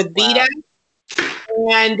Sarah and with Vita.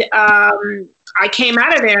 And I came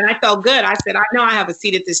out of there and I felt good. I said, I know I have a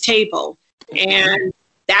seat at this table. And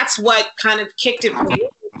that's what kind of kicked it for me.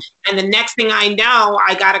 And the next thing I know,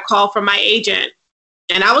 I got a call from my agent.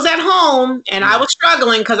 And I was at home and I was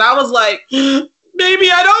struggling because I was like,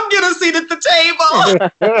 maybe I don't get a seat at the table.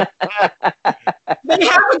 They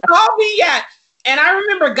haven't called me yet. And I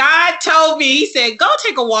remember God told me, he said, go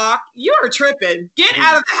take a walk. You're tripping. Get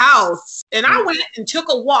out of the house. And I went and took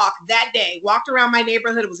a walk that day, walked around my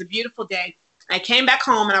neighborhood. It was a beautiful day. I came back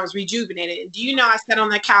home and I was rejuvenated. And do you know, I sat on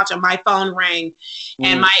the couch and my phone rang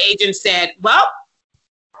and my agent said, well,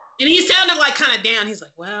 and he sounded like kind of down. He's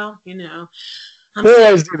like, well, you know. They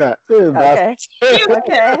always do that. Okay.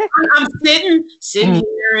 I'm sitting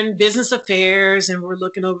here in business affairs, and we're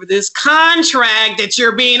looking over this contract that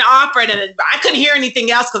you're being offered, and I couldn't hear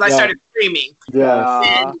anything else because I started screaming. Yeah.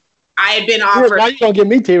 And I had been offered. Now you gonna get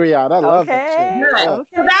me teary-eyed. I love that shit. Yeah.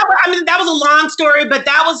 So that was a long story, but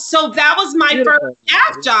that was my first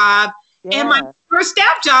staff job, and my first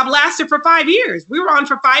staff job lasted for 5 years. We were on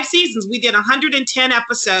for 5 seasons. We did 110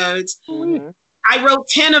 episodes. Mm-hmm. I wrote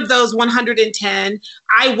 10 of those 110.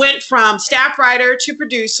 I went from staff writer to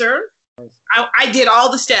producer. I did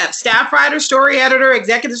all the steps: staff writer, story editor,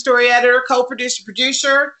 executive story editor, co-producer,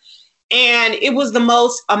 producer. And it was the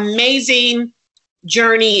most amazing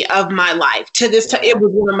journey of my life. To this time, it was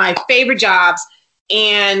one of my favorite jobs.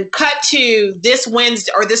 And cut to this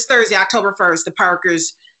Wednesday or this Thursday, October 1st, The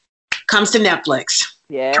Parkers comes to Netflix.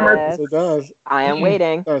 Yes, it does. I am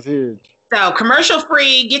waiting. That's huge. So commercial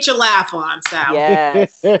free, get your laugh on. So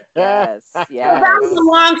yes. So that was a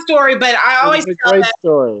long story, but I always tell that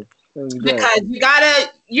story because you gotta,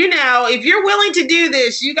 you know, if you're willing to do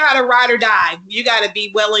this, you gotta ride or die. You gotta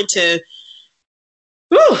be willing to.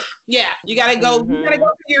 You gotta go. You gotta go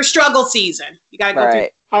through your struggle season. You gotta go through.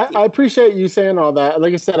 I appreciate you saying all that.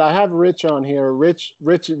 Like I said, I have Rich on here. Rich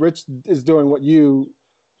is doing what you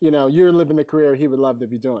know, you're living the career he would love to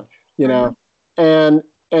be doing. You know,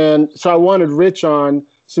 And so I wanted Rich on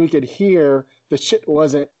so he could hear the shit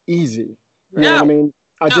wasn't easy. You know what I mean?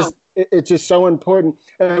 It's just so important.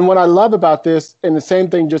 And what I love about this, and the same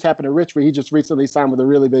thing just happened to Rich, where he just recently signed with a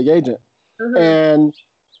really big agent. Mm-hmm. And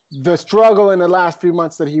the struggle in the last few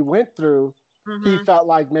months that he went through, he felt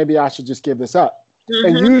like maybe I should just give this up.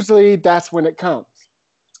 And usually that's when it comes.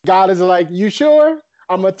 God is like, you sure?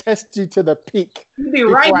 I'm going to test you to the peak. You'll be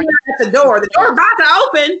right here at the door. The door about to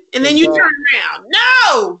open, and then you turn around.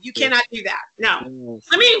 No, you cannot do that. No.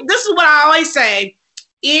 This is what I always say.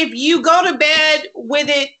 If you go to bed with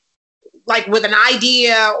it, like with an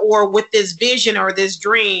idea or with this vision or this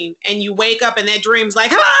dream, and you wake up and that dream's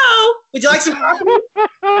like, hello, would you like some coffee?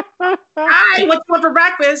 Hi, what you want for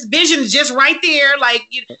breakfast? Vision's just right there. Like,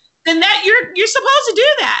 then that you're supposed to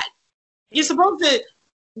do that. You're supposed to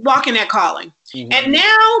walk in that calling. And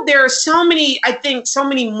now there are so many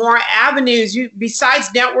more avenues.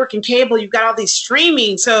 Besides network and cable, you've got all these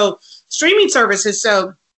streaming services.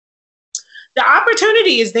 So the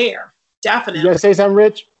opportunity is there, definitely. You gotta say something,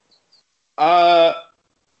 Rich? No.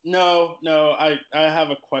 I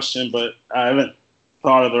have a question, but I haven't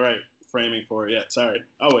thought of the right framing for it yet. Sorry.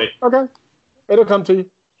 I'll wait. Okay, it'll come to you.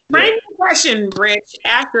 Frame your question, Rich.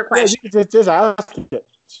 Ask your question. Yeah, just ask it.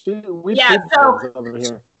 Over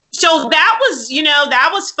here. So that was, that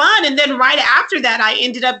was fun. And then right after that, I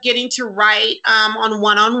ended up getting to write on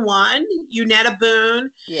One-on-One, Unetta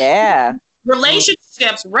Boone. Yeah.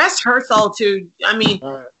 Relationships, rest her soul too. I mean,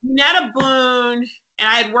 Unetta Boone, and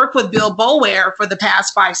I had worked with Bill Boulware for the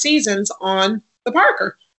past 5 seasons on The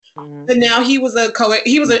Parker. And now he was an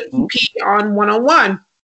EP on One-on-One.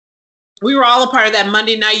 We were all a part of that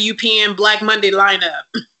Monday night UPN Black Monday lineup.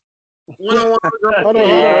 One-on-One.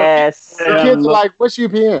 Yes. The kids are like, what's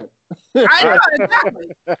UPN? I know,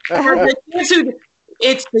 exactly.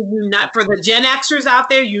 It's for the Gen Xers out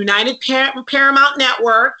there, United Paramount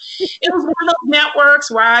Network. It was one of those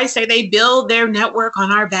networks where I say they build their network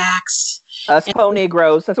on our backs. Us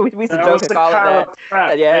Negroes. That's what we used to joke and call it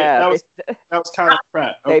that. Yeah. That was Kyla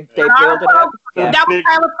Pratt. They build it up. Yeah. That was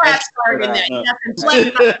Kyla Pratt starting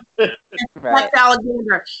that. Flex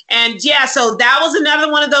Alexander. And yeah, so that was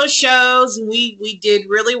another one of those shows. They did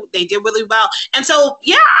really well. And so,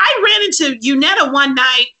 yeah, I ran into Unetta one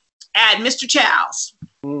night at Mr. Chow's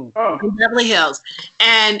in Beverly Hills.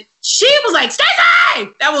 And she was like,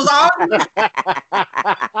 Stacey! That was all.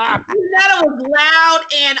 Unetta was loud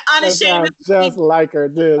and unashamed. Just like her,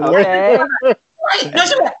 dude. Okay. No, she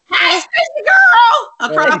was like, hey, Stacey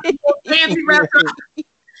girl! Across the fancy restaurant.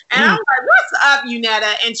 And I'm like, what's up,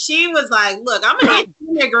 Unetta? And she was like, look, I'm going to get you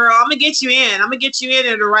in there, girl. I'm going to get you in. I'm going to get you in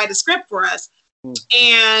there to write a script for us.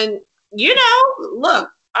 And,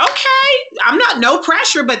 look, okay, I'm not, no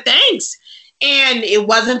pressure, but thanks. And it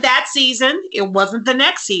wasn't that season. It wasn't the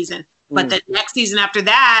next season. But the next season after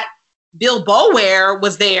that, Bill Boulware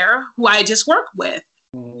was there, who I just worked with.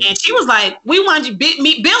 And she was like, we want you, Bill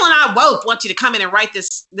and I both want you to come in and write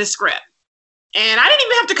this script. And I didn't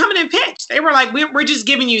even have to come in and pitch. They were like, we're just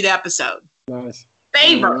giving you the episode. Nice.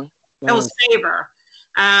 Favor. That was favor.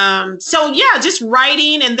 So yeah, just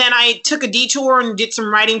writing. And then I took a detour and did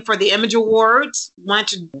some writing for the Image Awards.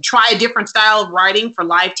 Wanted to try a different style of writing for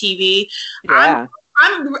live TV. Yeah.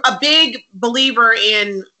 I'm a big believer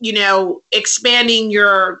in, expanding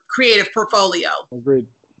your creative portfolio. Agreed.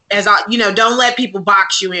 Don't let people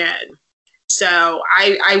box you in. So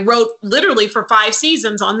I wrote literally for 5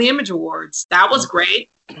 seasons on the Image Awards. That was great.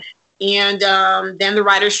 And then the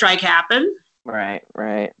writer's strike happened. Right.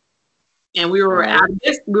 And we were out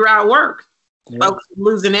of work. Yeah. Folks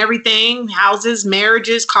losing everything: houses,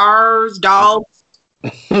 marriages, cars, dogs.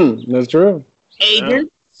 That's true.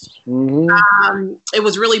 Agents. Mm-hmm. It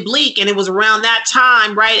was really bleak, and it was around that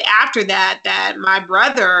time, right after that my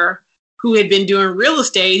brother, who had been doing real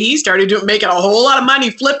estate, he started making a whole lot of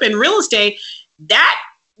money flipping real estate. That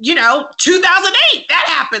 2008, that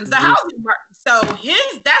happens. The housing market. So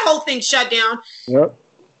that whole thing shut down. Yep.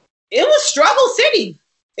 It was struggle city.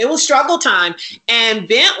 It was struggle time. And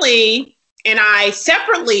Bentley and I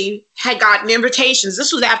separately had gotten invitations.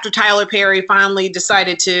 This was after Tyler Perry finally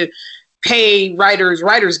decided to pay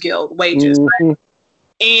Writers Guild wages. Mm-hmm. Right?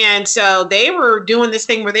 And so they were doing this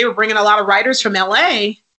thing where they were bringing a lot of writers from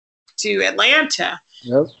LA to Atlanta.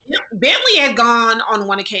 Yep. Bentley had gone on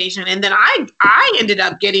one occasion, and then I ended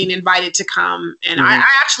up getting invited to come, and I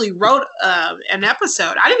actually wrote an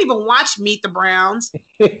episode. I didn't even watch Meet the Browns.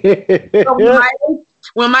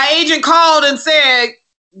 When my agent called and said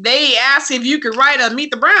they asked if you could write a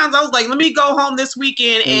Meet the Browns, I was like, let me go home this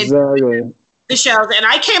weekend and do the shows. And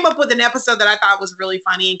I came up with an episode that I thought was really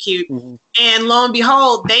funny and cute. Mm-hmm. And lo and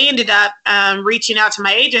behold, they ended up reaching out to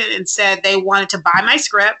my agent and said they wanted to buy my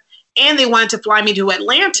script and they wanted to fly me to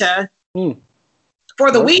Atlanta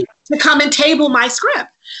for the week to come and table my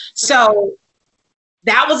script. So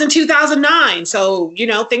that was in 2009. So,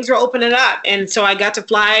 things were opening up. And so I got to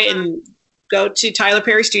fly and go to Tyler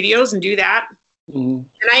Perry Studios and do that. Mm-hmm.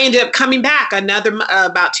 And I ended up coming back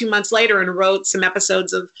about 2 months later and wrote some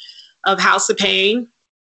episodes of House of Pain.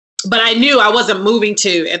 But I knew I wasn't moving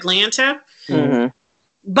to Atlanta. Mm-hmm.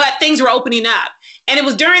 But things were opening up. And it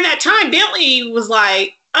was during that time, Bentley was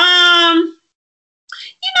like,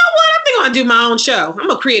 you know what? I think I'm going to do my own show. I'm going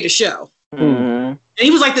to create a show. Mm-hmm. And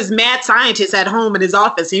he was like this mad scientist at home in his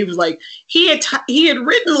office. He was like, he had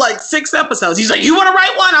written like 6 episodes. He's like, you want to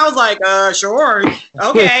write one? I was like, sure.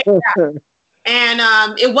 Okay. Yeah.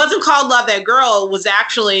 And it wasn't called Love That Girl. It was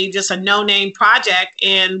actually just a no-name project.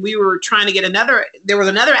 And we were trying to get there was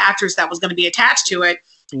another actress that was going to be attached to it.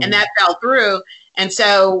 Mm-hmm. And that fell through. And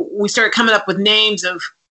so we started coming up with names of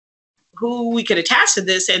who we could attach to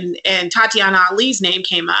this. And Tatiana Ali's name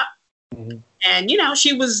came up. Mm-hmm. And,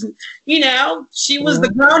 she was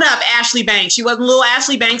the grown-up Ashley Banks. She wasn't little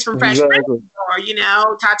Ashley Banks from Fresh Prince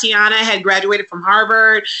anymore. Tatiana had graduated from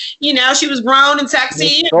Harvard. She was grown and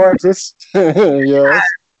sexy. Gorgeous. Yes.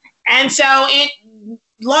 And so,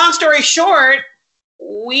 long story short,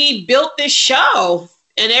 we built this show.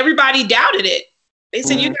 and everybody doubted it. They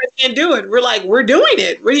said, you guys can't do it. We're like, we're doing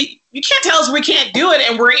it. You can't tell us we can't do it,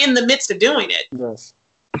 and we're in the midst of doing it. Yes.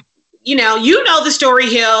 You know the story,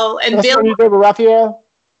 Hill. And That's Bill. what you did with Raphael?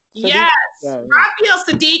 Yes. Yeah. Raphael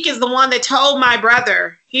Sadiq is the one that told my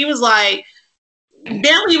brother. He was like,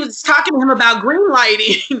 Bentley was talking to him about green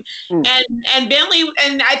lighting. and Bentley,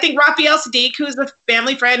 and I think Raphael Sadiq, who's a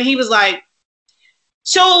family friend, he was like,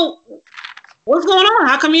 so what's going on?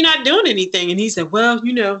 How come you're not doing anything? And he said, well,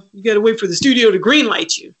 you got to wait for the studio to green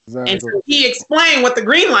light you. Exactly. And so he explained what the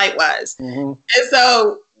green light was. And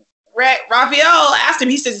so Raphael asked him,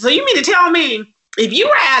 he said, so you mean to tell me if you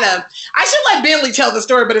were I should let Bentley tell the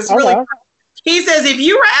story, but it's really funny. He says, if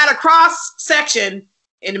you were at a cross section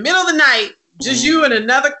in the middle of the night, just you and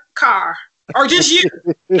another car, or just you,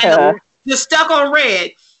 and just stuck on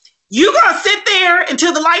red, you gonna sit there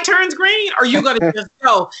until the light turns green, or you gonna just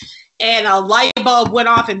go? And a light bulb went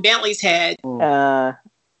off in Bentley's head. And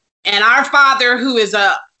our father, who is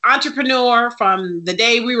a entrepreneur from the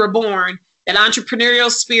day we were born, that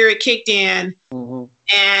entrepreneurial spirit kicked in,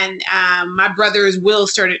 and my brother's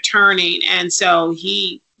wheels started turning, and so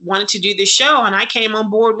he wanted to do this show, and I came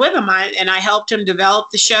on board with him, and I helped him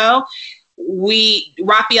develop the show.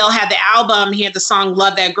 Raphael had the album. He had the song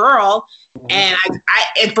 "Love That Girl," and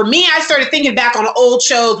and for me, I started thinking back on old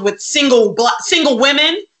shows with single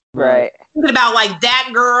women, right? Thinking about like That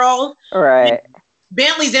Girl, right? And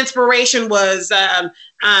Bentley's inspiration was the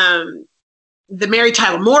Mary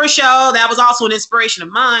Tyler Moore Show. That was also an inspiration of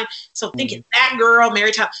mine. So thinking That Girl,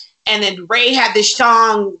 Mary Tyler, and then Ray had this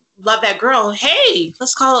song "Love That Girl." Hey,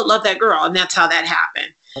 let's call it "Love That Girl," and that's how that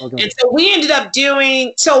happened. Okay. And so we ended up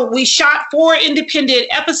we shot 4 independent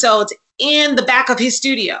episodes in the back of his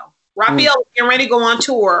studio. Raphael was getting ready to go on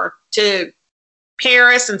tour to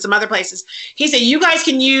Paris and some other places. He said, you guys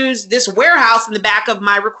can use this warehouse in the back of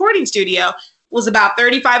my recording studio. It was about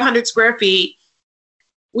 3,500 square feet.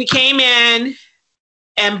 We came in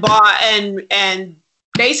and bought and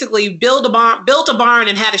basically built a barn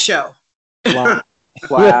and had a show. Wow.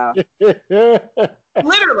 Wow.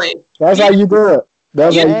 Literally. That's how you do it.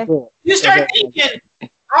 That's how you do it. You start thinking,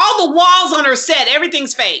 all the walls on our set,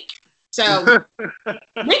 everything's fake. So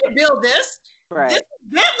we could build this. Right.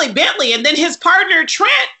 This is Bentley. And then his partner,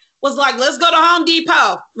 Trent, was like, let's go to Home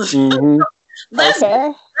Depot. Let's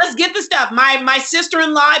get the stuff. My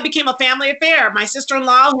sister-in-law, it became a family affair. My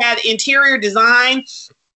sister-in-law had interior design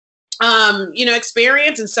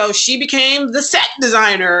experience. And so she became the set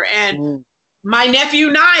designer. And my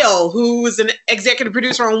nephew, Niall, who was an executive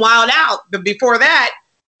producer on Wild Out, but before that,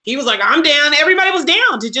 he was like, I'm down. Everybody was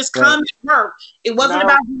down to just come and work. It wasn't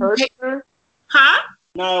about Kirchner? Huh?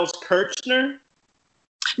 Niles Kirchner?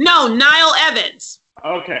 No, Niall Evans.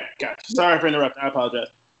 Okay, gotcha. Sorry for interrupting. I apologize.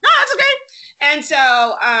 No, that's okay. And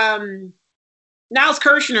so Niles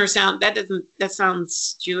Kirchner that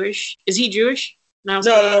sounds Jewish. Is he Jewish? No, he's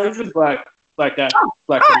just black. Like that.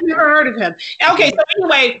 I've never heard of him. Okay, so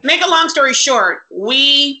anyway, make a long story short,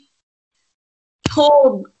 we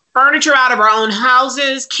pulled furniture out of our own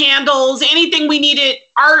houses, candles, anything we needed,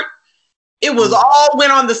 art. It was all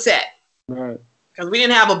went on the set. Right. Because we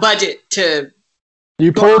didn't have a budget to.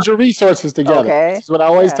 You pulled your resources together. Okay. That's what I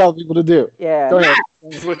always tell people to do. Yeah. Go ahead.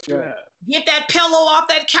 That's what you have. Get that pillow off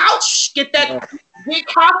that couch. Get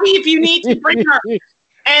coffee if you need to bring her.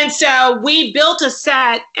 And so we built a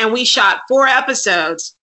set and we shot 4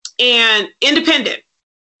 episodes and independent.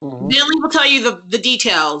 Billy will tell you the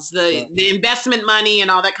details, the investment money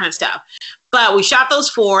and all that kind of stuff. But we shot those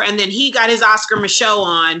 4 and then he got his Oscar Michaud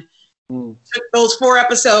on, took those 4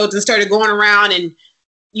 episodes and started going around and,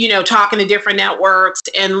 talking to different networks.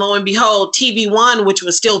 And lo and behold, TV1, which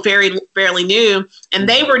was still fairly new, and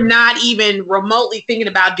they were not even remotely thinking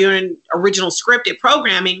about doing original scripted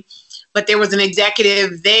programming. But there was an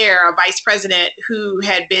executive there, a vice president, who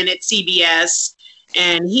had been at CBS,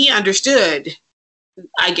 and he understood,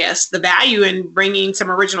 I guess, the value in bringing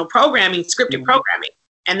some original programming, scripted programming.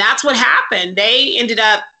 And that's what happened. They ended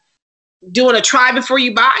up doing a try before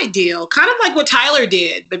you buy deal, kind of like what Tyler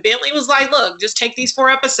did. But Bentley was like, look, just take these 4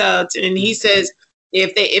 episodes. And he says,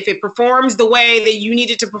 if it performs the way that you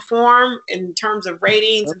need it to perform in terms of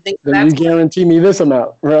ratings and things, then you guarantee me this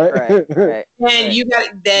amount, right? Right. And you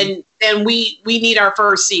got then we need our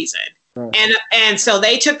first season. Right. And so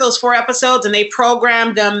they took those 4 episodes and they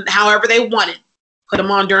programmed them however they wanted. Put them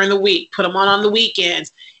on during the week, put them on the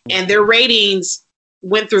weekends, and their ratings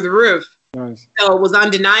went through the roof. Nice. So it was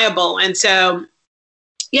undeniable. And so,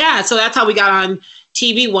 so that's how we got on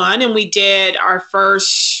TV1, and we did our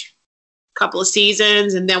first couple of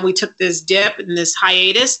seasons, and then we took this dip and this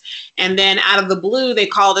hiatus, and then out of the blue, they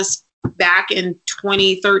called us back in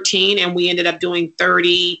 2013, and we ended up doing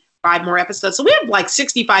 35 more episodes. So we have like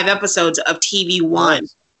 65 episodes of TV One.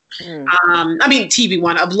 TV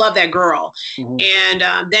One of Love That Girl. And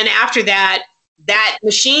then after that, that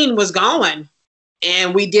machine was going.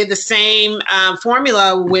 And we did the same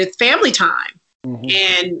formula with Family Time.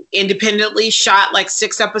 And independently shot like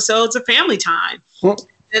 6 episodes of Family Time.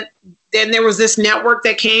 Then there was this network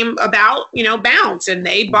that came about, Bounce, and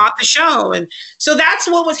they bought the show. And so that's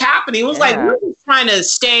what was happening. It was like we were trying to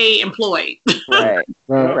stay employed. Right.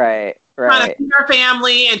 Trying to feed our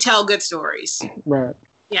family and tell good stories. Right.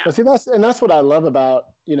 Yeah. But see, that's what I love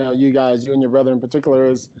about, you guys, you and your brother in particular,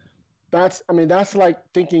 is that's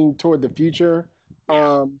like thinking toward the future.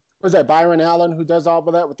 Was that Byron Allen who does all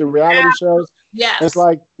of that with the reality shows? Yes. It's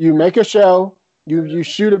like you make a show, you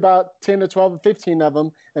shoot about 10 to 12 or 15 of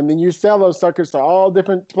them, and then you sell those suckers to all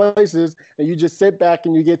different places, and you just sit back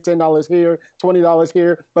and you get $10 here, $20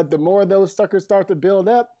 here. But the more those suckers start to build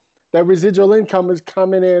up, that residual income is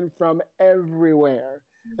coming in from everywhere.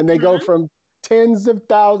 And they go from tens of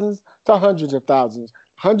thousands to hundreds of thousands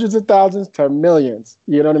to millions.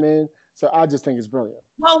 You know what I mean? So I just think it's brilliant.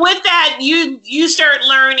 Well, with that, you start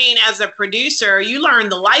learning as a producer, you learn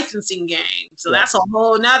the licensing game. So that's a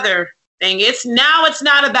whole nother thing. It's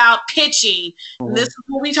not about pitching. This is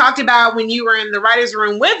what we talked about when you were in the writer's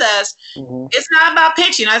room with us. It's not about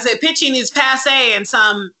pitching. I said pitching is passe in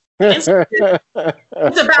some instances.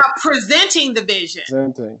 It's about presenting the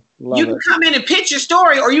vision. You can come in and pitch your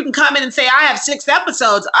story, or you can come in and say, I have 6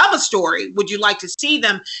 episodes of a story. Would you like to see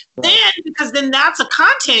them? Because then that's a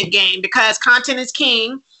content game, because content is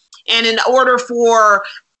king. And in order for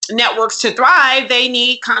networks to thrive, they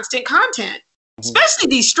need constant content, especially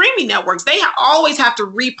these streaming networks. They always have to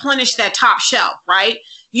replenish that top shelf, right?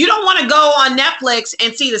 You don't want to go on Netflix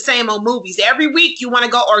and see the same old movies. Every week you want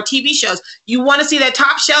to go, or TV shows, you want to see that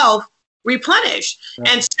top shelf replenished.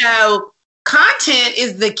 And so content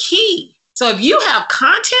is the key. So if you have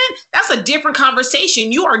content, that's a different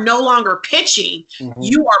conversation. You are no longer pitching.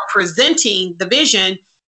 You are presenting the vision.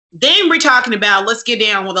 Then we're talking about, let's get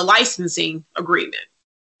down with a licensing agreement.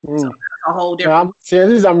 So that's a whole different.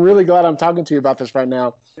 I'm really glad I'm talking to you about this right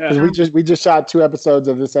now, because we just shot 2 episodes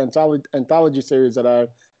of this anthology series that I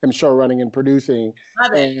am show running and producing.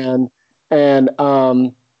 Love it. And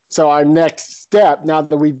so our next step, now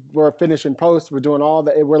that we're finishing post, we're doing all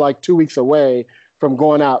that. We're like 2 weeks away from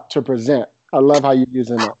going out to present. I love how you're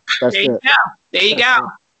using that. That's there you it. go. There you go.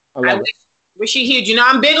 I wish you huge.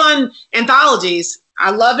 I'm big on anthologies. I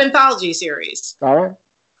love anthology series. All right.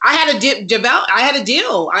 I had a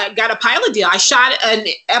deal. I got a pilot deal. I shot an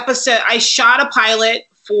episode. I shot a pilot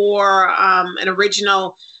for an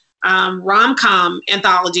original rom-com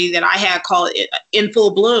anthology that I had called In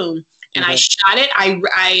Full Bloom. And I shot it.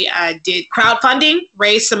 I did crowdfunding,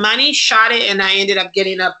 raised some money, shot it, and I ended up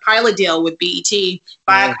getting a pilot deal with BET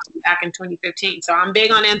back in 2015. So I'm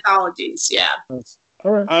big on anthologies. Yeah. All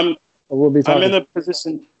right. We'll be talking.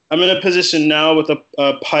 I'm in a position now with a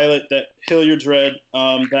pilot that Hilliard's read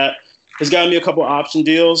that has gotten me a couple option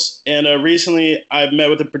deals. And recently I met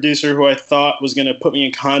with a producer who I thought was going to put me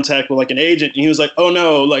in contact with like an agent. And he was like, oh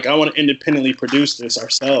no, like I want to independently produce this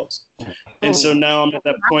ourselves. And so now I'm at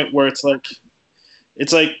that point where it's like,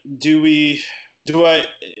 do I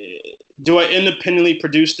independently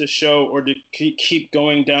produce this show, or do keep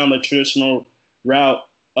going down the traditional route?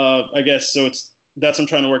 I guess. So that's what I'm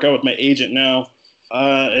trying to work out with my agent now.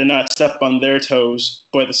 And not step on their toes,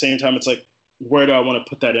 but at the same time, it's like, where do I want to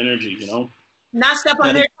put that energy? Not step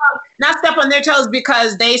on their toes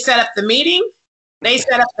because they set up the meeting. They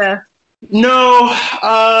set up the. No,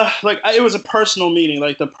 it was a personal meeting,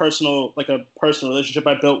 like a personal relationship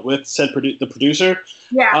I built with the producer.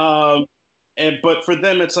 Yeah. But for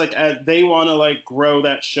them, it's like they want to like grow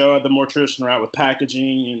that show at the more traditional route with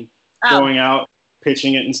packaging and going out,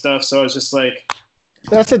 pitching it and stuff. So it's just like.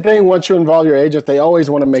 That's the thing. Once you involve your agent, they always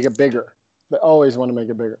want to make it bigger.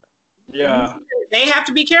 Yeah. They have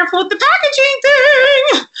to be careful with the packaging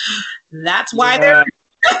thing. That's why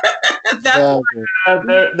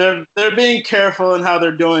they're being careful in how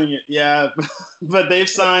they're doing it. Yeah, but they've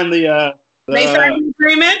signed the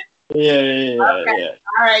agreement. Yeah. Okay. Yeah.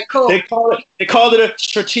 All right. Cool. They called it a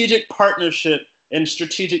strategic partnership and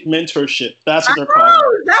strategic mentorship. That's what they're calling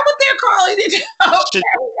it. Is that what they're calling it?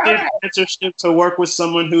 Okay. Mentorship, to work with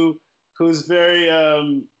someone who's very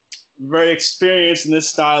very experienced in this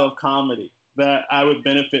style of comedy that I would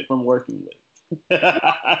benefit from working with.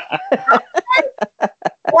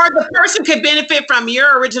 Or the person could benefit from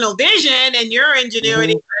your original vision and your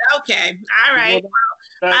ingenuity. Okay. All right.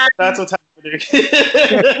 Well, that's what's happening.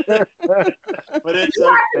 But it's you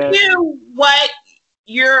have to do what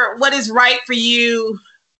what is right for you,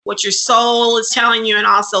 what your soul is telling you, and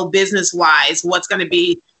also business wise, what's going to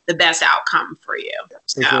be the best outcome for you.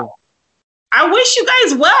 So I wish you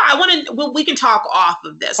guys well. We can talk off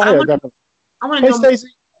of this. I want to know. Stacey,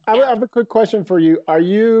 I have a quick question for you. Are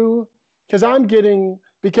you, because I'm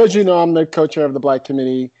the co-chair of the Black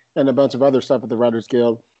Committee and a bunch of other stuff at the Writers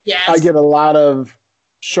Guild. Yes. I get a lot of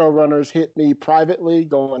showrunners hit me privately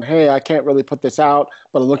going, hey, I can't really put this out,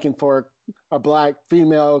 but I'm looking for a Black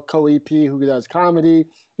female co-EP who does comedy,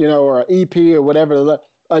 or an EP or whatever.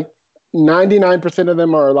 Like 99% of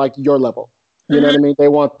them are like your level. You know what I mean? They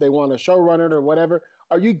want a showrunner or whatever.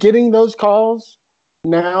 Are you getting those calls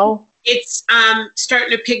now? It's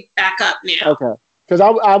starting to pick back up now. Okay. Because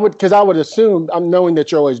I would assume, I'm knowing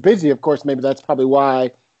that you're always busy, of course, maybe that's probably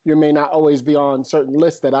why you may not always be on certain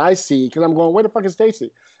lists that I see, because I'm going, where the fuck is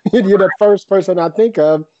Stacey? You're the first person I think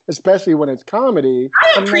of, especially when it's comedy.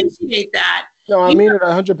 I appreciate that. No, I mean it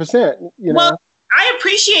 100%. Well, I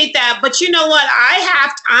appreciate that, but you know what?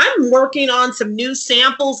 I'm working on some new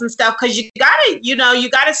samples and stuff, because you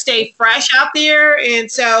gotta stay fresh out there, and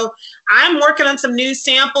so I'm working on some new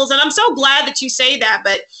samples, and I'm so glad that you say that.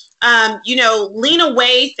 But Lena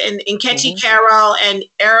Waithe and Nkechi Carroll and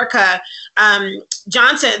Erica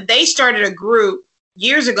Johnson, they started a group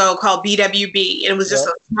years ago called BWB, and it was just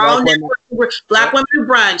a small network, Black Women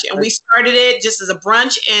Brunch, and we started it just as a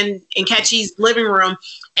brunch in Nkechi's living room,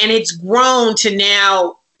 and it's grown to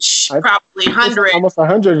now probably 100, almost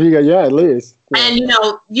 100. Yeah, at least.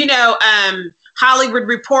 Yeah. And Hollywood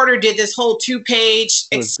Reporter did this whole 2-page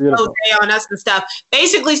expose on us and stuff,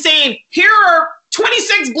 basically saying here are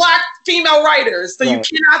 26 Black female writers, so you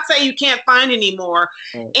cannot say you can't find any more.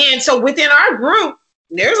 And so within our group,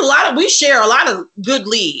 we share a lot of good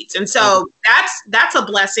leads, and so that's a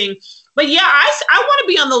blessing. But yeah, I want to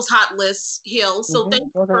be on those hot lists, Hill. So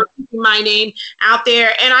thank you for keeping my name out there.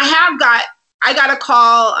 And I got a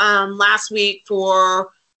call last week for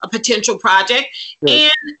a potential project,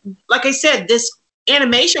 and like I said, this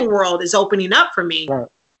animation world is opening up for me.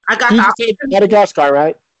 I got the opportunity. Madagascar,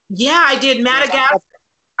 right? Yeah, I did Madagascar.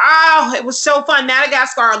 Oh, it was so fun.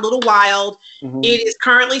 Madagascar, A Little Wild. It is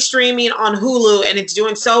currently streaming on Hulu, and it's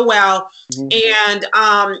doing so well. And,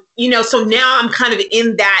 so now I'm kind of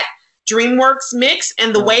in that DreamWorks mix,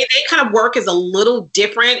 and the way they kind of work is a little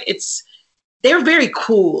different. They're very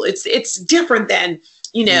cool. It's different than,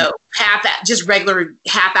 just regular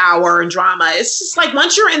half hour and drama. It's just like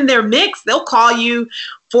once you're in their mix, they'll call you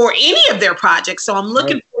for any of their projects. So I'm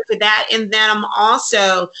looking forward to that. And then I'm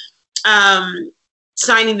also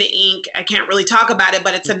signing the ink. I can't really talk about it,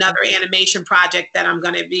 but it's another animation project that I'm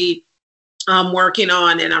going to be working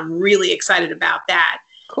on, and I'm really excited about that.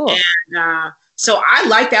 Cool. And so I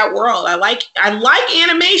like that world. I like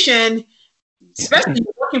animation, especially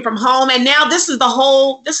working from home. And now this is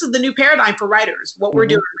the new paradigm for writers, what we're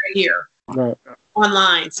doing right here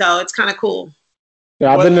online. So it's kind of cool.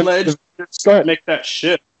 Yeah, what led you to make that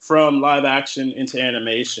shift from live action into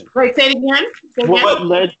animation? Wait, say it again. What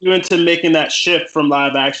led you into making that shift from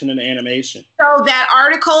live action into animation? So that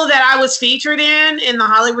article that I was featured in The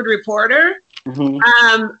Hollywood Reporter,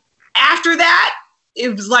 after that, it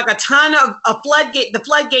was like a ton of the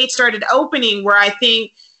floodgate started opening, where I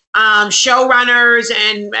think showrunners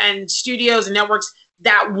and studios and networks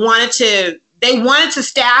that wanted to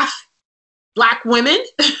staff Black women.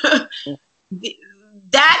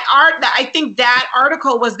 I think that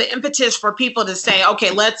article was the impetus for people to say,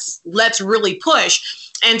 okay, let's really push.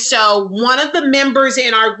 And so one of the members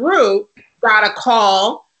in our group got a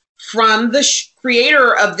call from the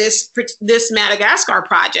creator of this Madagascar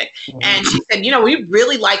project. And she said, we'd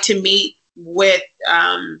really like to meet with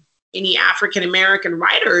any African-American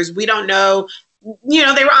writers. We don't know, they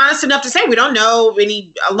were honest enough to say, we don't know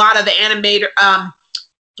a lot of the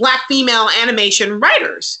Black female animation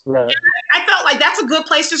writers. Right. And I felt like that's a good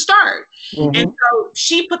place to start. And so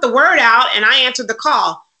she put the word out, and I answered the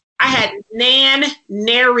call. I had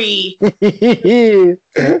nary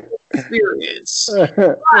experience.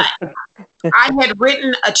 But I had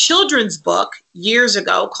written a children's book years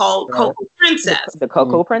ago called Cocoa Princess. The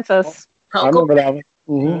Cocoa Princess. I remember that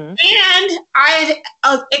one. And I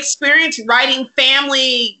had experience writing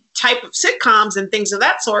family type of sitcoms and things of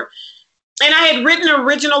that sort. And I had written an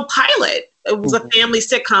original pilot. It was a family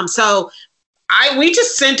sitcom. So we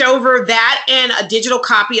just sent over that and a digital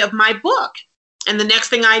copy of my book. And the next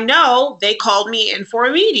thing I know, they called me in for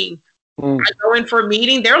a meeting. I go in for a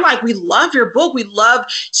meeting. They're like, we love your book.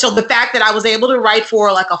 So the fact that I was able to write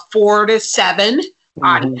for like a 4 to 7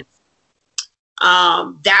 audience,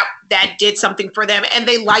 that did something for them. And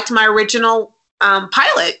they liked my original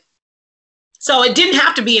pilot. So it didn't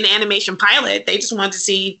have to be an animation pilot. They just wanted to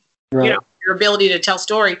see, your ability to tell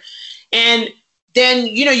story. And then,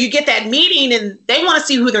 you get that meeting and they want to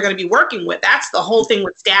see who they're going to be working with. That's the whole thing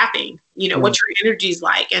with staffing, what your energy's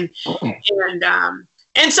like. And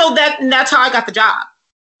so that's how I got the job.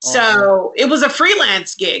 So it was a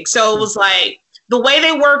freelance gig. So it was like, the way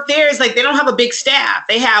they work there is like, they don't have a big staff.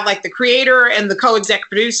 They have like the creator and the co-exec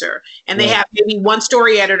producer, and they have maybe one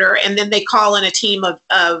story editor, and then they call in a team of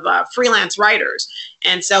freelance writers.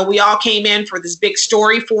 And so we all came in for this big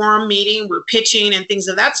story forum meeting. We're pitching and things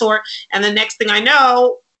of that sort. And the next thing I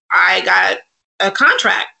know, I got a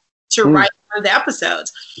contract to write one of the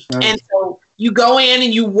episodes. And so you go in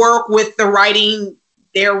and you work with their writing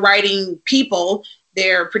people,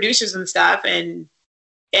 their producers and stuff, and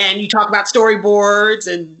you talk about storyboards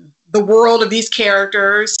and the world of these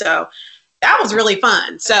characters. So that was really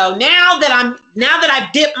fun. So now that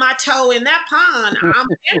I've dipped my toe in that pond, I'm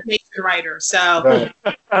an animation writer. So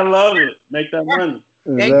I love it. Make that money.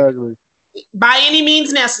 Exactly. By any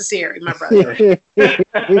means necessary, my brother.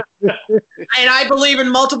 And I believe in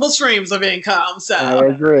multiple streams of income. So I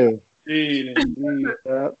agree.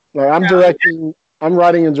 I'm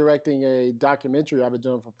writing and directing a documentary I've been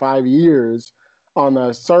doing for 5 years on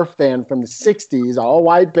a surf band from the 60s, all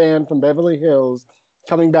white band from Beverly Hills,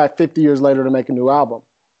 coming back 50 years later to make a new album.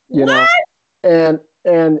 Know?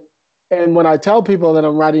 And when I tell people that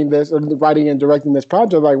I'm writing and directing this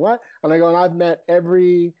project, like, what? And I go, and I've met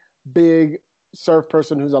every big surf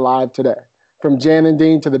person who's alive today, from Jan and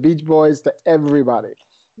Dean to the Beach Boys to everybody,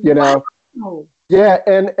 Wow. Yeah.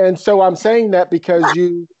 And so I'm saying that because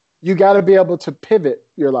you got to be able to pivot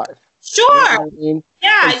your life. Sure. You know what I mean?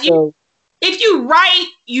 Yeah. If you write,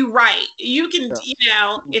 you write. You can,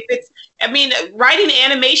 if it's, writing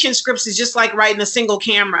animation scripts is just like writing a single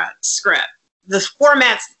camera script. The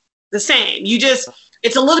format's the same.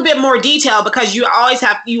 It's a little bit more detailed because you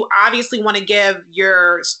obviously want to give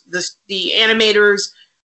the animators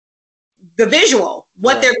the visual,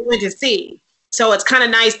 what they're going to see. So it's kind of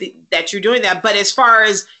nice that you're doing that. But as far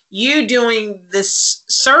as you doing this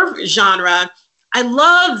surf genre, I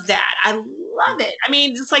love that. I love it.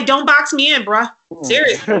 It's like, don't box me in, bruh.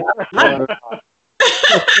 Seriously.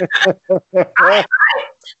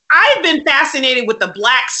 I've been fascinated with the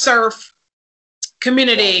Black surf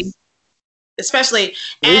community, especially.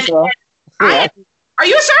 And are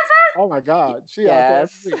you a surfer? Oh my God.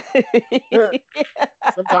 Yes.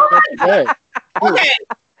 Okay.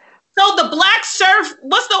 So the Black Surf,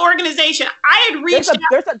 what's the organization? I had reached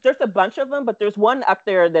there's a bunch of them, but there's one up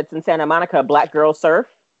there that's in Santa Monica, Black Girl Surf.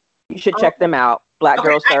 You should check them out. Black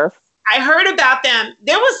Girl Surf. I heard about them.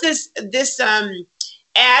 There was this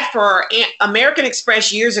ad for American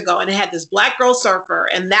Express years ago, and it had this Black girl surfer,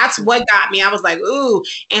 and that's what got me. I was like, ooh.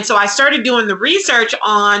 And so I started doing the research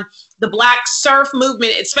on the Black surf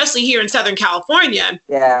movement, especially here in Southern California.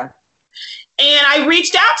 Yeah. And I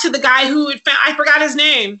reached out to the guy who had found, I forgot his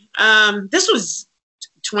name. This was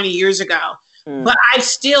 20 years ago. But I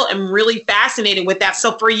still am really fascinated with that.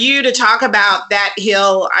 So for you to talk about that,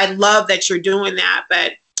 Hill, I love that you're doing that.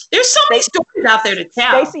 But there's so many stories out there to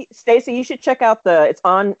tell. Stacy, you should check out it's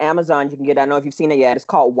on Amazon. You can get it. I don't know if you've seen it yet. It's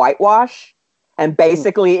called Whitewash. And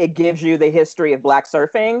basically it gives you the history of Black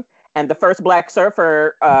surfing. And the first Black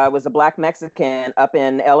surfer was a Black Mexican up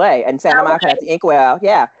in LA and Santa Monica at the Inkwell.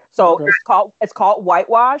 Yeah. So it's called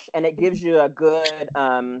Whitewash, and it gives you a good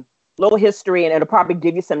little history, and it'll probably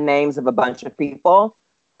give you some names of a bunch of people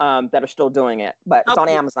that are still doing it. But it's on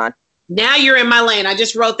Amazon. Now you're in my lane. I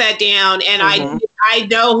just wrote that down, and I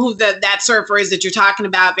know who that surfer is that you're talking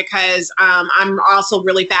about because I'm also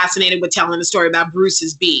really fascinated with telling the story about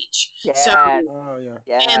Bruce's Beach. Yes. So,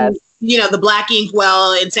 and the Black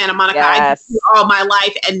Inkwell in Santa Monica. Yes. I all my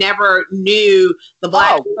life and never knew the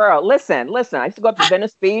Black. Oh, girl, listen. I used to go up to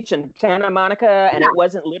Venice Beach and Santa Monica, and it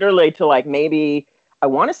wasn't literally till like maybe, I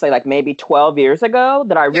want to say like maybe 12 years ago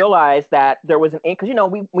that I realized that there was an ink,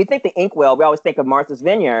 because we think the Inkwell, we always think of Martha's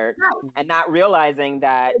Vineyard, and not realizing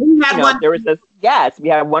that there was this. Yes, we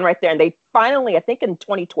had one right there, and they finally, I think in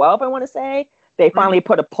 2012, I want to say, they finally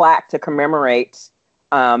put a plaque to commemorate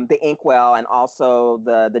the Inkwell and also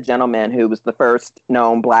the gentleman who was the first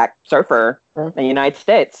known Black surfer in the United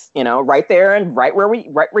States. Right there and right where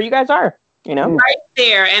you guys are. Right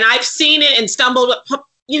there, and I've seen it and stumbled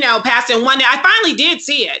past it. One day I finally did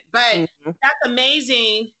see it, but that's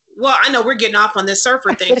amazing. Well, I know we're getting off on this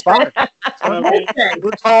surfer thing. We're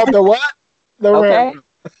called the what? Okay.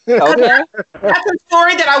 That's a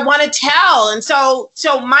story that I want to tell. And so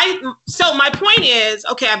my point is,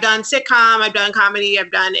 okay, I've done sitcom, I've done comedy,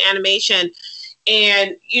 I've done animation,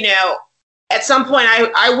 and at some point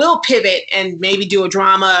I will pivot and maybe do a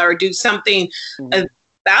drama or do something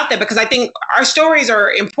about that, because I think our stories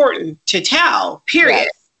are important to tell, period.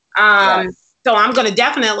 Yes. So I'm going to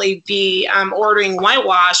definitely be ordering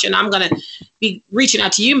Whitewash, and I'm going to be reaching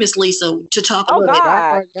out to you, Miss Lisa, to talk about it. Oh,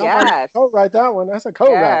 God, yes. Co-write that one. That's a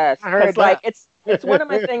co-write. Yes, because like it's one of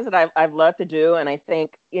my things that I've loved to do, and I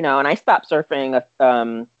think, and I stopped surfing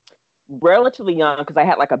relatively young because I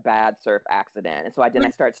had like a bad surf accident, and so I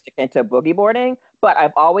started sticking to boogie boarding. But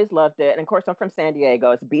I've always loved it, and of course I'm from San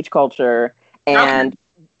Diego. It's beach culture, and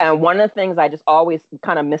one of the things I just always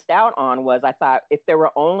kind of missed out on was I thought if there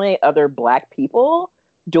were only other Black people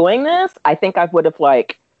doing this, I think I would have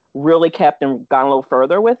like really kept and gone a little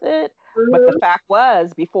further with it. Mm-hmm. But the fact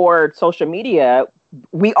was, before social media,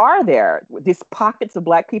 we are there. These pockets of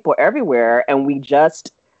Black people everywhere, and we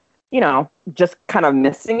just kind of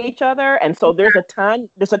missing each other. And so there's a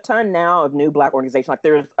ton now of new Black organizations. Like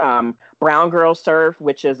there's Brown Girls Surf,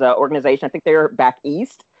 which is an organization, I think they're back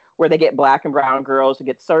east, where they get Black and brown girls to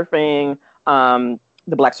get surfing,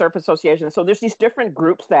 the Black Surf Association. So there's these different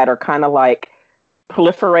groups that are kind of like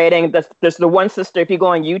proliferating. There's the one sister, if you go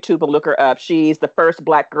on YouTube and look her up, she's the first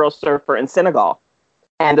Black girl surfer in Senegal.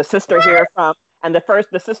 And the sister here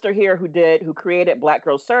the sister here who created Black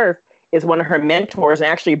Girl Surf is one of her mentors, and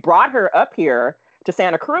actually brought her up here to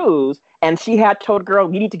Santa Cruz. And she had told the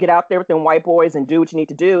girl, you need to get out there with them white boys and do what you need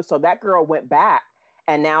to do. So that girl went back.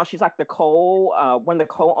 And now she's like one of the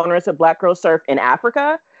co-owners of Black Girl Surf in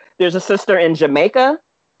Africa. There's a sister in Jamaica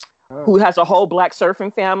who has a whole Black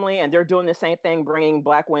surfing family, and they're doing the same thing, bringing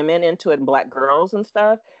Black women into it and Black girls and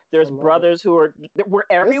stuff. There's brothers we're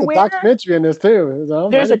everywhere. There's a documentary in this too.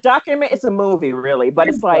 There's a documentary. It's a movie, really, but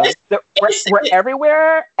it's like we're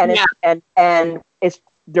everywhere, and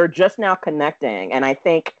they're just now connecting. And I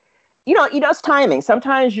think, it's timing.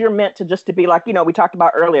 Sometimes you're meant to be like, we talked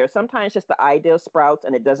about earlier. Sometimes just the idea sprouts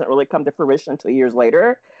and it doesn't really come to fruition until years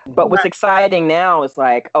later. But what's exciting now is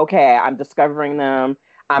like, okay, I'm discovering them.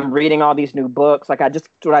 I'm reading all these new books. Like what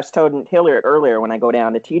I was told Hilliard earlier when I go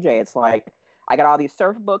down to TJ, it's like, I got all these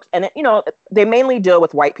surf books, and they mainly deal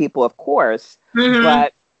with white people, of course,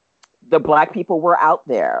 but the Black people were out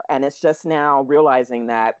there. And it's just now realizing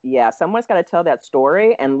that, someone's got to tell that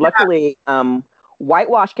story. And luckily,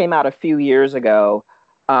 Whitewash came out a few years ago,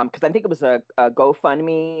 because I think it was a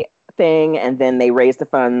GoFundMe thing, and then they raised the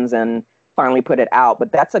funds and finally put it out.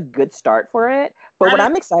 But that's a good start for it. But what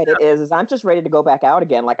I'm excited is I'm just ready to go back out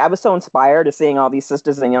again. Like, I was so inspired to seeing all these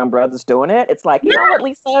sisters and young brothers doing it. It's like, you know what,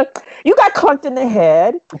 Lisa, you got clunked in the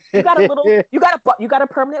head. You got you got a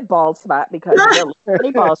permanent bald spot because you're a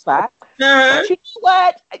pretty bald spot. But you know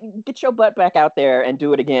what? Get your butt back out there and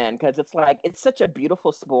do it again, because it's like, it's such a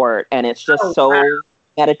beautiful sport, and it's just so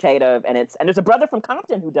meditative, and there's a brother from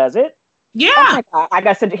Compton who does it. Yeah. Oh my God. Like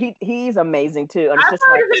I said, he's amazing too. And I've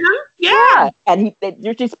heard of him. Yeah. And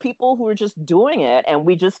there's just people who are just doing it, and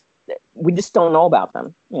we just don't know about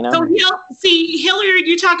them, So Hilliard,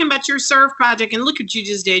 you're talking about your surf project, and look what you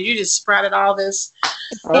just did. You just sprouted all this.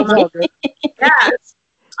 Yes.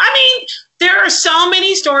 I mean, there are so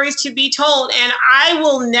many stories to be told, and I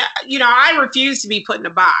will, I refuse to be put in a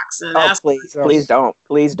box. And please don't.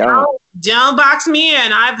 Don't box me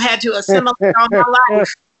in. I've had to assimilate all my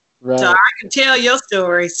life. Right. So I can tell your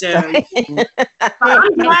story, so I'm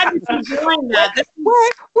glad that you're doing that.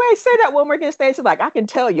 Wait, say that one more again, Stacey. Like, I can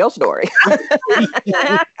tell your story. I'm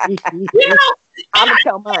gonna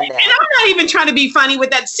tell mine now. And I'm not even trying to be funny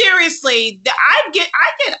with that. Seriously, I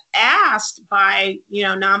get asked by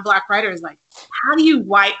non-Black writers, like, how do you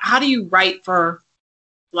write for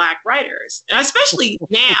Black writers, and especially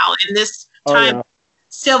now in this time of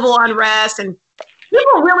civil unrest, and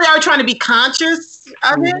people really are trying to be conscious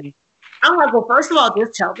of it. I'm like, well, first of all,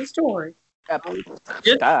 just tell the story.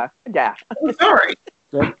 Just tell the story.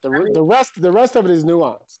 The rest of it is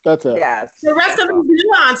nuance. That's it. Yes. The rest of it is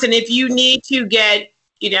nuance, and if you need to get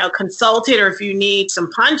consulted, or if you need some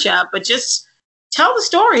punch up, but just tell the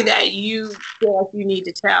story that you feel like you need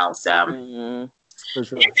to tell. So. For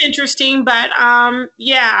sure. It's interesting, but I'm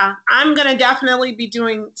going to definitely be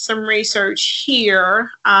doing some research here.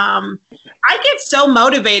 I get so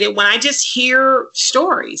motivated when I just hear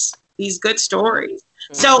stories, these good stories.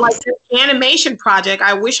 Mm-hmm. So like the animation project,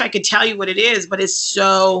 I wish I could tell you what it is, but it's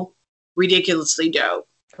so ridiculously dope.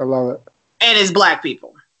 I love it. And it's Black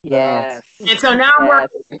people. Yes. And so now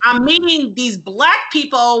I'm meeting these Black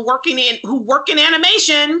people who work in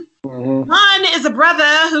animation. Mm-hmm. One is a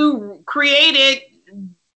brother who created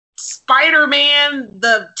Spider-Man,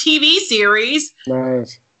 the TV series.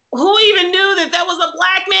 Nice. who even knew that there was a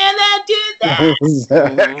black man that did that?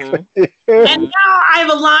 Exactly. And now I've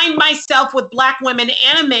aligned myself with Black Women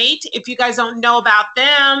Animate. If you guys don't know about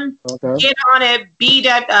them, get on it.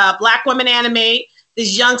 Black Women Animate.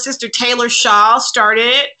 This young sister, Taylor Shaw, started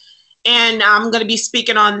it. And I'm going to be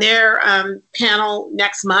speaking on their panel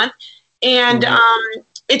next month. And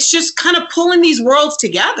it's just kind of pulling these worlds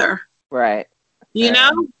together. Right. You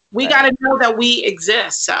know? We got to know that we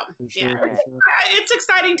exist. So, it's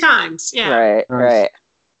exciting times. Yeah. Right.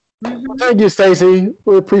 Thank you, Stacey.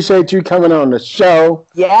 We appreciate you coming on the show.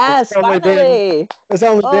 Yes, finally. It's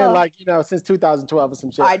only been like, since 2012 or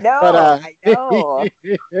some shit. I know. But, I know.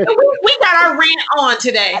 we got our rant on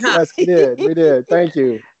today, huh? Yes, we did. Thank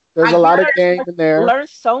you. There's a lot of game in there. Learned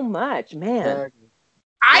so much, man.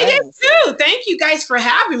 I did too. Thank you guys for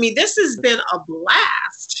having me. This has been a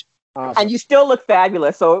blast. Awesome. And you still look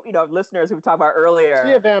fabulous. So, listeners who we talked about earlier.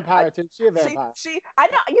 She a vampire too. She a vampire. I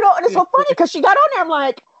know, and it's so funny because she got on there. I'm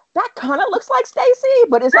like, that kind of looks like Stacey,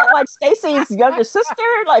 but is that like Stacey's younger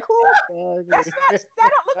sister? Like who? That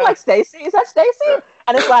don't look like Stacey. Is that Stacey?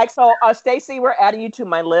 And it's like, so Stacey, we're adding you to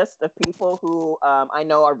my list of people who I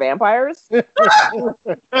know are vampires.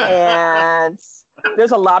 And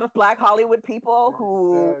there's a lot of Black Hollywood people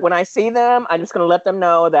who, when I see them, I'm just going to let them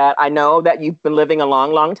know that I know that you've been living a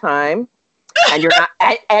long, long time, and you're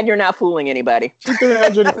not fooling anybody.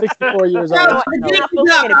 364 years old.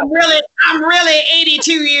 I'm really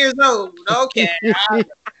 82 years old. Okay.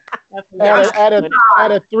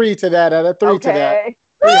 Add a 3 to that. Add a 3 to that.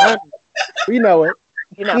 300. We know it.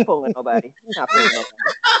 You're not fooling nobody.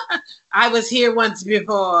 I was here once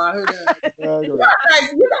before. Who knows?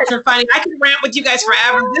 You guys are funny. I can rant with you guys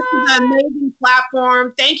forever. This is an amazing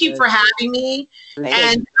platform. Thank you for having me.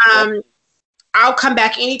 And I'll come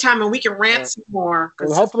back anytime and we can rant some more.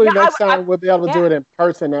 Well, hopefully next time we'll be able to do it in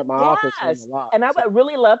person at my office. And I would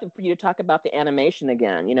really love for you to talk about the animation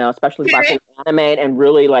again, especially about the animate and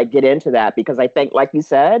really get into that, because I think, like you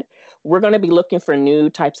said, we're going to be looking for new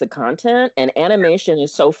types of content, and animation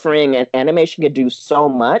is so freeing, and animation can do so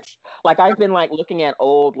much. I've been looking at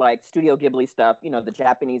old Studio Ghibli stuff, the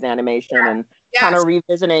Japanese animation, and kind of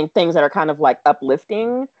revisiting things that are kind of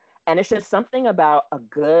uplifting. And it's just something about a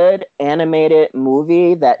good animated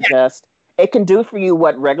movie that it can do for you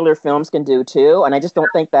what regular films can do too. And I just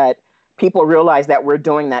don't think that people realize that we're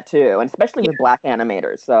doing that too, and especially with Black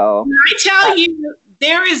animators. So I tell you,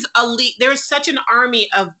 there's such an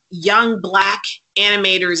army of young Black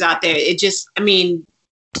animators out there. It just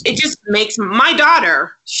makes my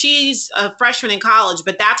daughter, she's a freshman in college,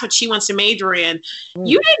 but that's what she wants to major in.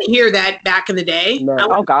 You didn't hear that back in the day. No.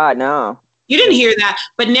 Oh God, no. You didn't hear that,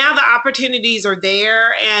 but now the opportunities are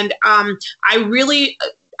there, and I really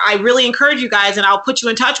encourage you guys, and I'll put you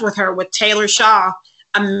in touch with her, with Taylor Shaw,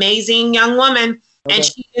 amazing young woman, and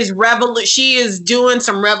she is doing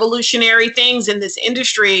some revolutionary things in this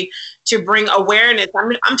industry to bring awareness.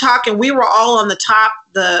 I'm talking. We were all on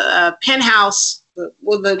the penthouse,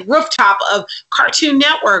 the rooftop of Cartoon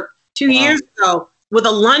Network 2 years ago with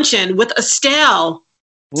a luncheon with Estelle.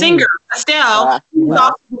 Singer Estelle, who's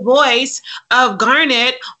also the voice of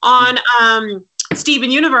Garnet on Steven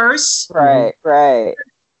Universe. Right.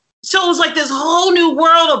 So it was like this whole new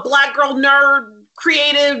world of Black girl nerd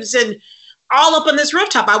creatives and all up on this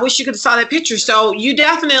rooftop. I wish you could have saw that picture. So you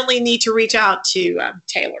definitely need to reach out to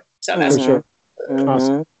Taylor. So that's for sure.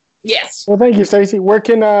 Awesome. Yes. Well, thank you, Stacey. Where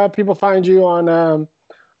can people find you on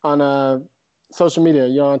social media?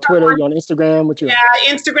 You're on Twitter, you're on Instagram. Yeah,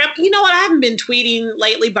 Instagram. You know what? I haven't been tweeting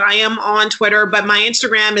lately, but I am on Twitter. But my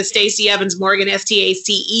Instagram is Stacey Evans Morgan,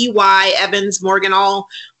 Stacey Evans Morgan, all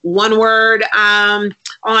one word.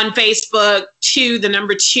 On Facebook,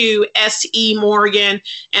 2 SE Morgan,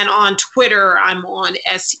 and on Twitter, I'm on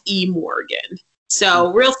SE Morgan.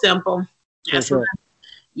 So real simple.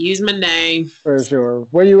 Use my name. For sure.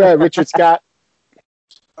 Where you at, Richard Scott?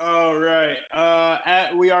 All right.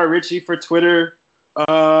 At We Are Richie for Twitter.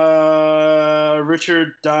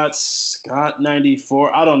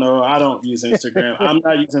 Richard.Scott94. I don't know. I don't use Instagram. I'm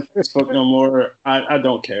not using Facebook no more. I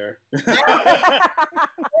don't care.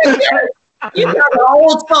 You got an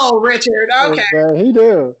old soul, Richard. Okay. Yeah, he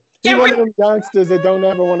do. He's one of them youngsters that don't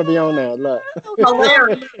ever want to be on that. Look.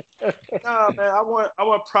 Hilarious. No, man. I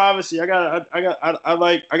want privacy. I've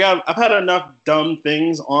had enough dumb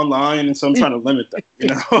things online, and so I'm trying to limit that.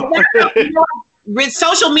 With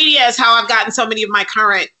social media is how I've gotten so many of my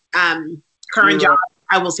current jobs.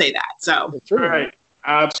 I will say that. So. Right.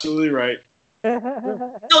 Absolutely right.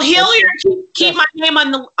 So Hilliard, keep my name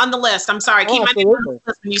on the list. I'm sorry, keep my name on the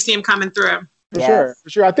list when you see him coming through. For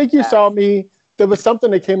sure. I think you saw me. There was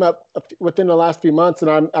something that came up within the last few months,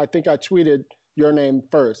 and I think I tweeted your name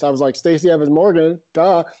first. I was like, Stacey Evans Morgan,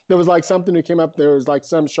 duh. There was like something that came up. There was like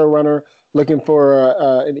some showrunner looking for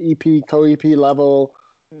an EP, co-EP level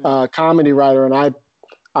comedy writer, and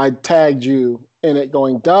I tagged you in it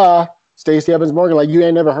going, duh, Stacey Evans Morgan. Like, you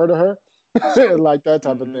ain't never heard of her? Like that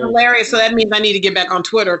type of thing. Hilarious. So that means I need to get back on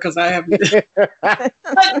Twitter because I have. but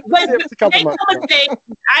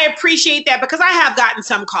I appreciate that because I have gotten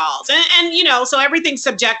some calls, and you know, so everything's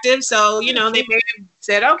subjective. So you know, they may have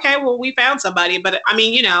said, okay, well, we found somebody, but I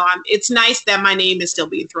mean, you know, it's nice that my name is still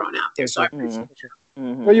being thrown out there. So I appreciate it.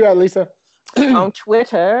 Where you at, Lisa? On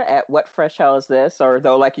Twitter at What Fresh Hell Is This? Or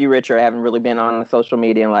though, like you, Richard, I haven't really been on social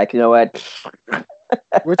media and like, you know what?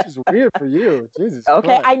 Which is weird for you. Jesus Okay,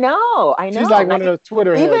 Christ. I know. She's like one of those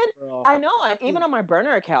Twitter heads. I know. Like, even on my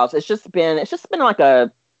burner accounts, it's just been like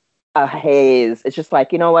a haze. It's just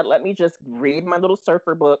like, you know what? Let me just read my little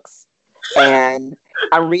surfer books. And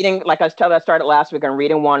I'm reading, like I started last week, I'm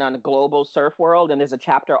reading one on the global surf world, and there's a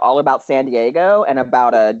chapter all about San Diego and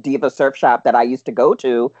about a diva surf shop that I used to go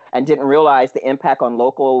to and didn't realize the impact on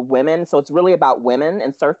local women. So it's really about women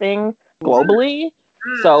and surfing globally.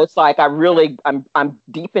 So it's like I'm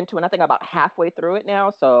deep into it. I think I'm about halfway through it now.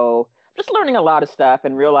 So just learning a lot of stuff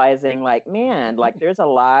and realizing like, man, like there's a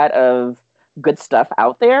lot of good stuff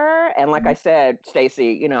out there. And like I said, Stacey,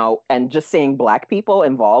 you know, and just seeing Black people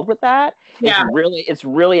involved with that, it's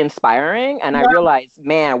really inspiring. And I realized,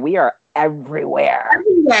 man, we are everywhere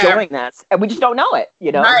doing this, and we just don't know it,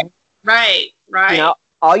 you know? Right. You know,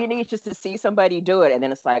 all you need is just to see somebody do it, and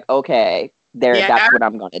then it's like, okay, that's what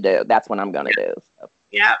I'm going to do. That's what I'm going to do. So.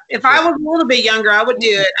 Yeah. If I was a little bit younger, I would do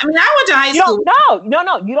it. I mean, I went to high school.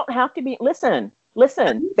 No. You don't have to be. Listen.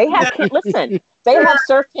 They have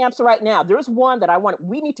surf camps right now. There's one that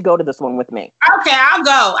we need to go to this one with me. Okay, I'll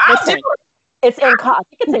go. I'll do it. It's in, I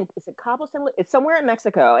think it's in Cabo San Lucas. It's somewhere in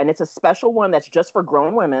Mexico, and it's a special one that's just for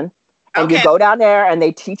grown women. And you go down there, and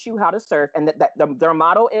they teach you how to surf. And their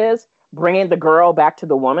motto is bringing the girl back to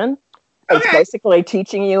the woman. It's basically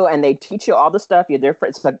teaching you, and they teach you all the stuff. You're there for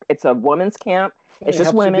it's a women's camp. It's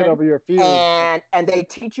just women, over your and they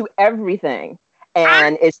teach you everything.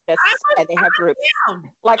 And it's just, and they have groups.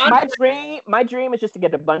 Like my dream is just to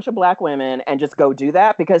get a bunch of Black women and just go do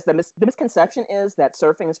that, because the misconception is that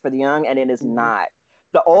surfing is for the young, and it is not.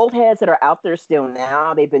 The old heads that are out there still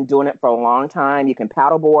now, they've been doing it for a long time. You can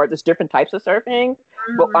paddleboard. There's different types of surfing.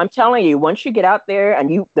 But I'm telling you, once you get out there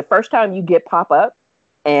and the first time you get pop up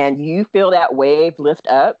and you feel that wave lift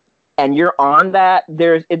up and you're on that,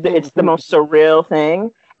 it's the most surreal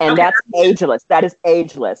thing. And that's ageless. That is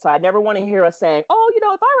ageless. So I never want to hear us saying, oh, you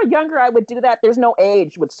know, if I were younger, I would do that. There's no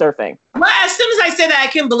age with surfing. Well, as soon as I said that, I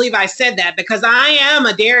couldn't believe I said that, because I am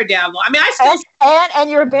a daredevil. I mean, I still... And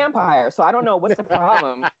you're a vampire, so I don't know what's the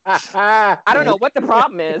problem. I don't know what the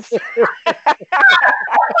problem is. Okay,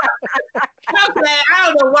 I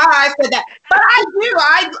don't know why I said that. But I do.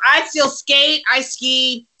 I still skate. I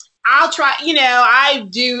ski. I'll try, you know, I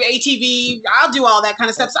do ATV. I'll do all that kind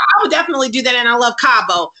of stuff. So I would definitely do that. And I love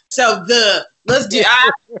Cabo. So let's do it.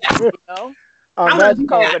 I'm going to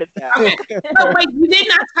do that. Okay. But wait, you did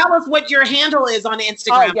not tell us what your handle is on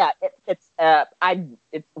Instagram. Oh, yeah. I think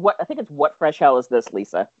it's What Fresh Hell Is This,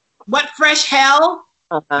 Lisa? What Fresh Hell?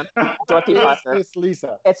 Dorothy Foster. It's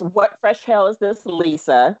Lisa. It's What Fresh Hell Is This,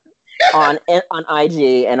 Lisa, on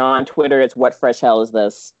IG, and on Twitter, it's What Fresh Hell Is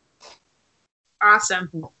This.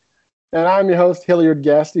 Awesome. And I'm your host, Hilliard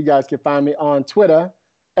Guest. You guys can find me on Twitter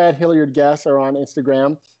at Hilliard Guest, or on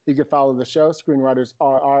Instagram. You can follow the show, Screenwriters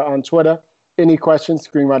RR, on Twitter. Any questions,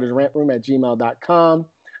 screenwritersrantroom@gmail.com.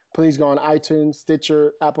 Please go on iTunes,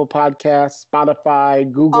 Stitcher, Apple Podcasts,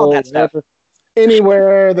 Spotify, Google,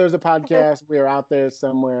 anywhere there's a podcast. We are out there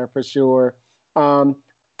somewhere for sure.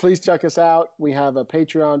 Please check us out. We have a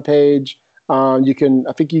Patreon page. I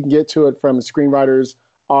think you can get to it from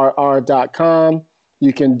screenwritersrr.com.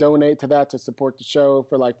 You can donate to that to support the show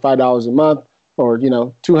for like $5 a month, or, you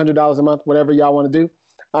know, $200 a month, whatever y'all want to do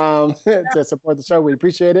to support the show. We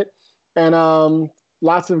appreciate it. And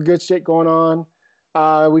lots of good shit going on.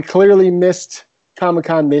 We clearly missed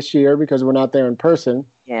Comic-Con this year because we're not there in person.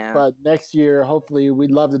 Yeah. But next year, hopefully, we'd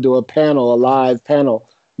love to do a live panel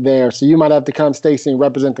there. So you might have to come, Stacey, and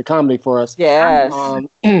represent the comedy for us. Yes.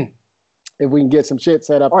 If we can get some shit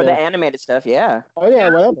set up or there. The animated stuff, yeah. Oh, yeah,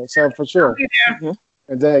 whatever. So for sure. Yeah.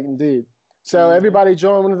 Indeed. So everybody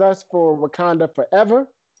join with us for Wakanda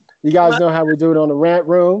Forever. You guys know how we do it on the Rant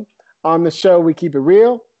Room. On the show, we keep it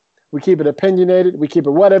real. We keep it opinionated. We keep it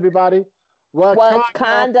what, everybody?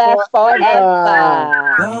 Wakanda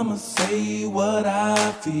Forever. I'ma say what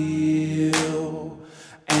I feel,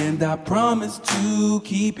 and I promise to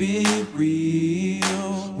keep it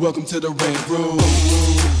real. Welcome to the Rant Room.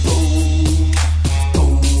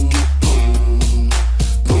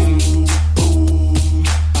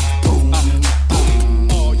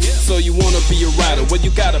 Well, you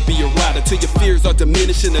gotta be a rider till your fears are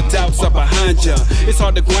diminishing, the doubts are behind ya. It's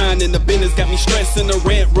hard to grind and the business got me stressed in the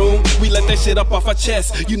rent room. We let that shit up off our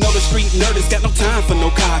chest. You know the street nerd has got no time for no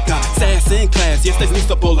caca. Sass in class, yes, that's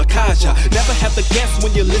Mr. Bolakaja. Never have to guess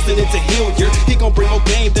when you're listening to Hilliard. He gon' bring more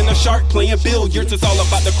game than a shark playing billiards. It's all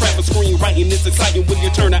about the craft of screenwriting. It's exciting when you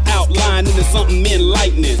turn an outline into something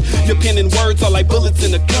enlightening. Your pen and words are like bullets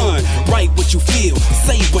in a gun. Write what you feel,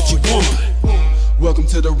 say what you want. Welcome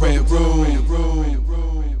to the Red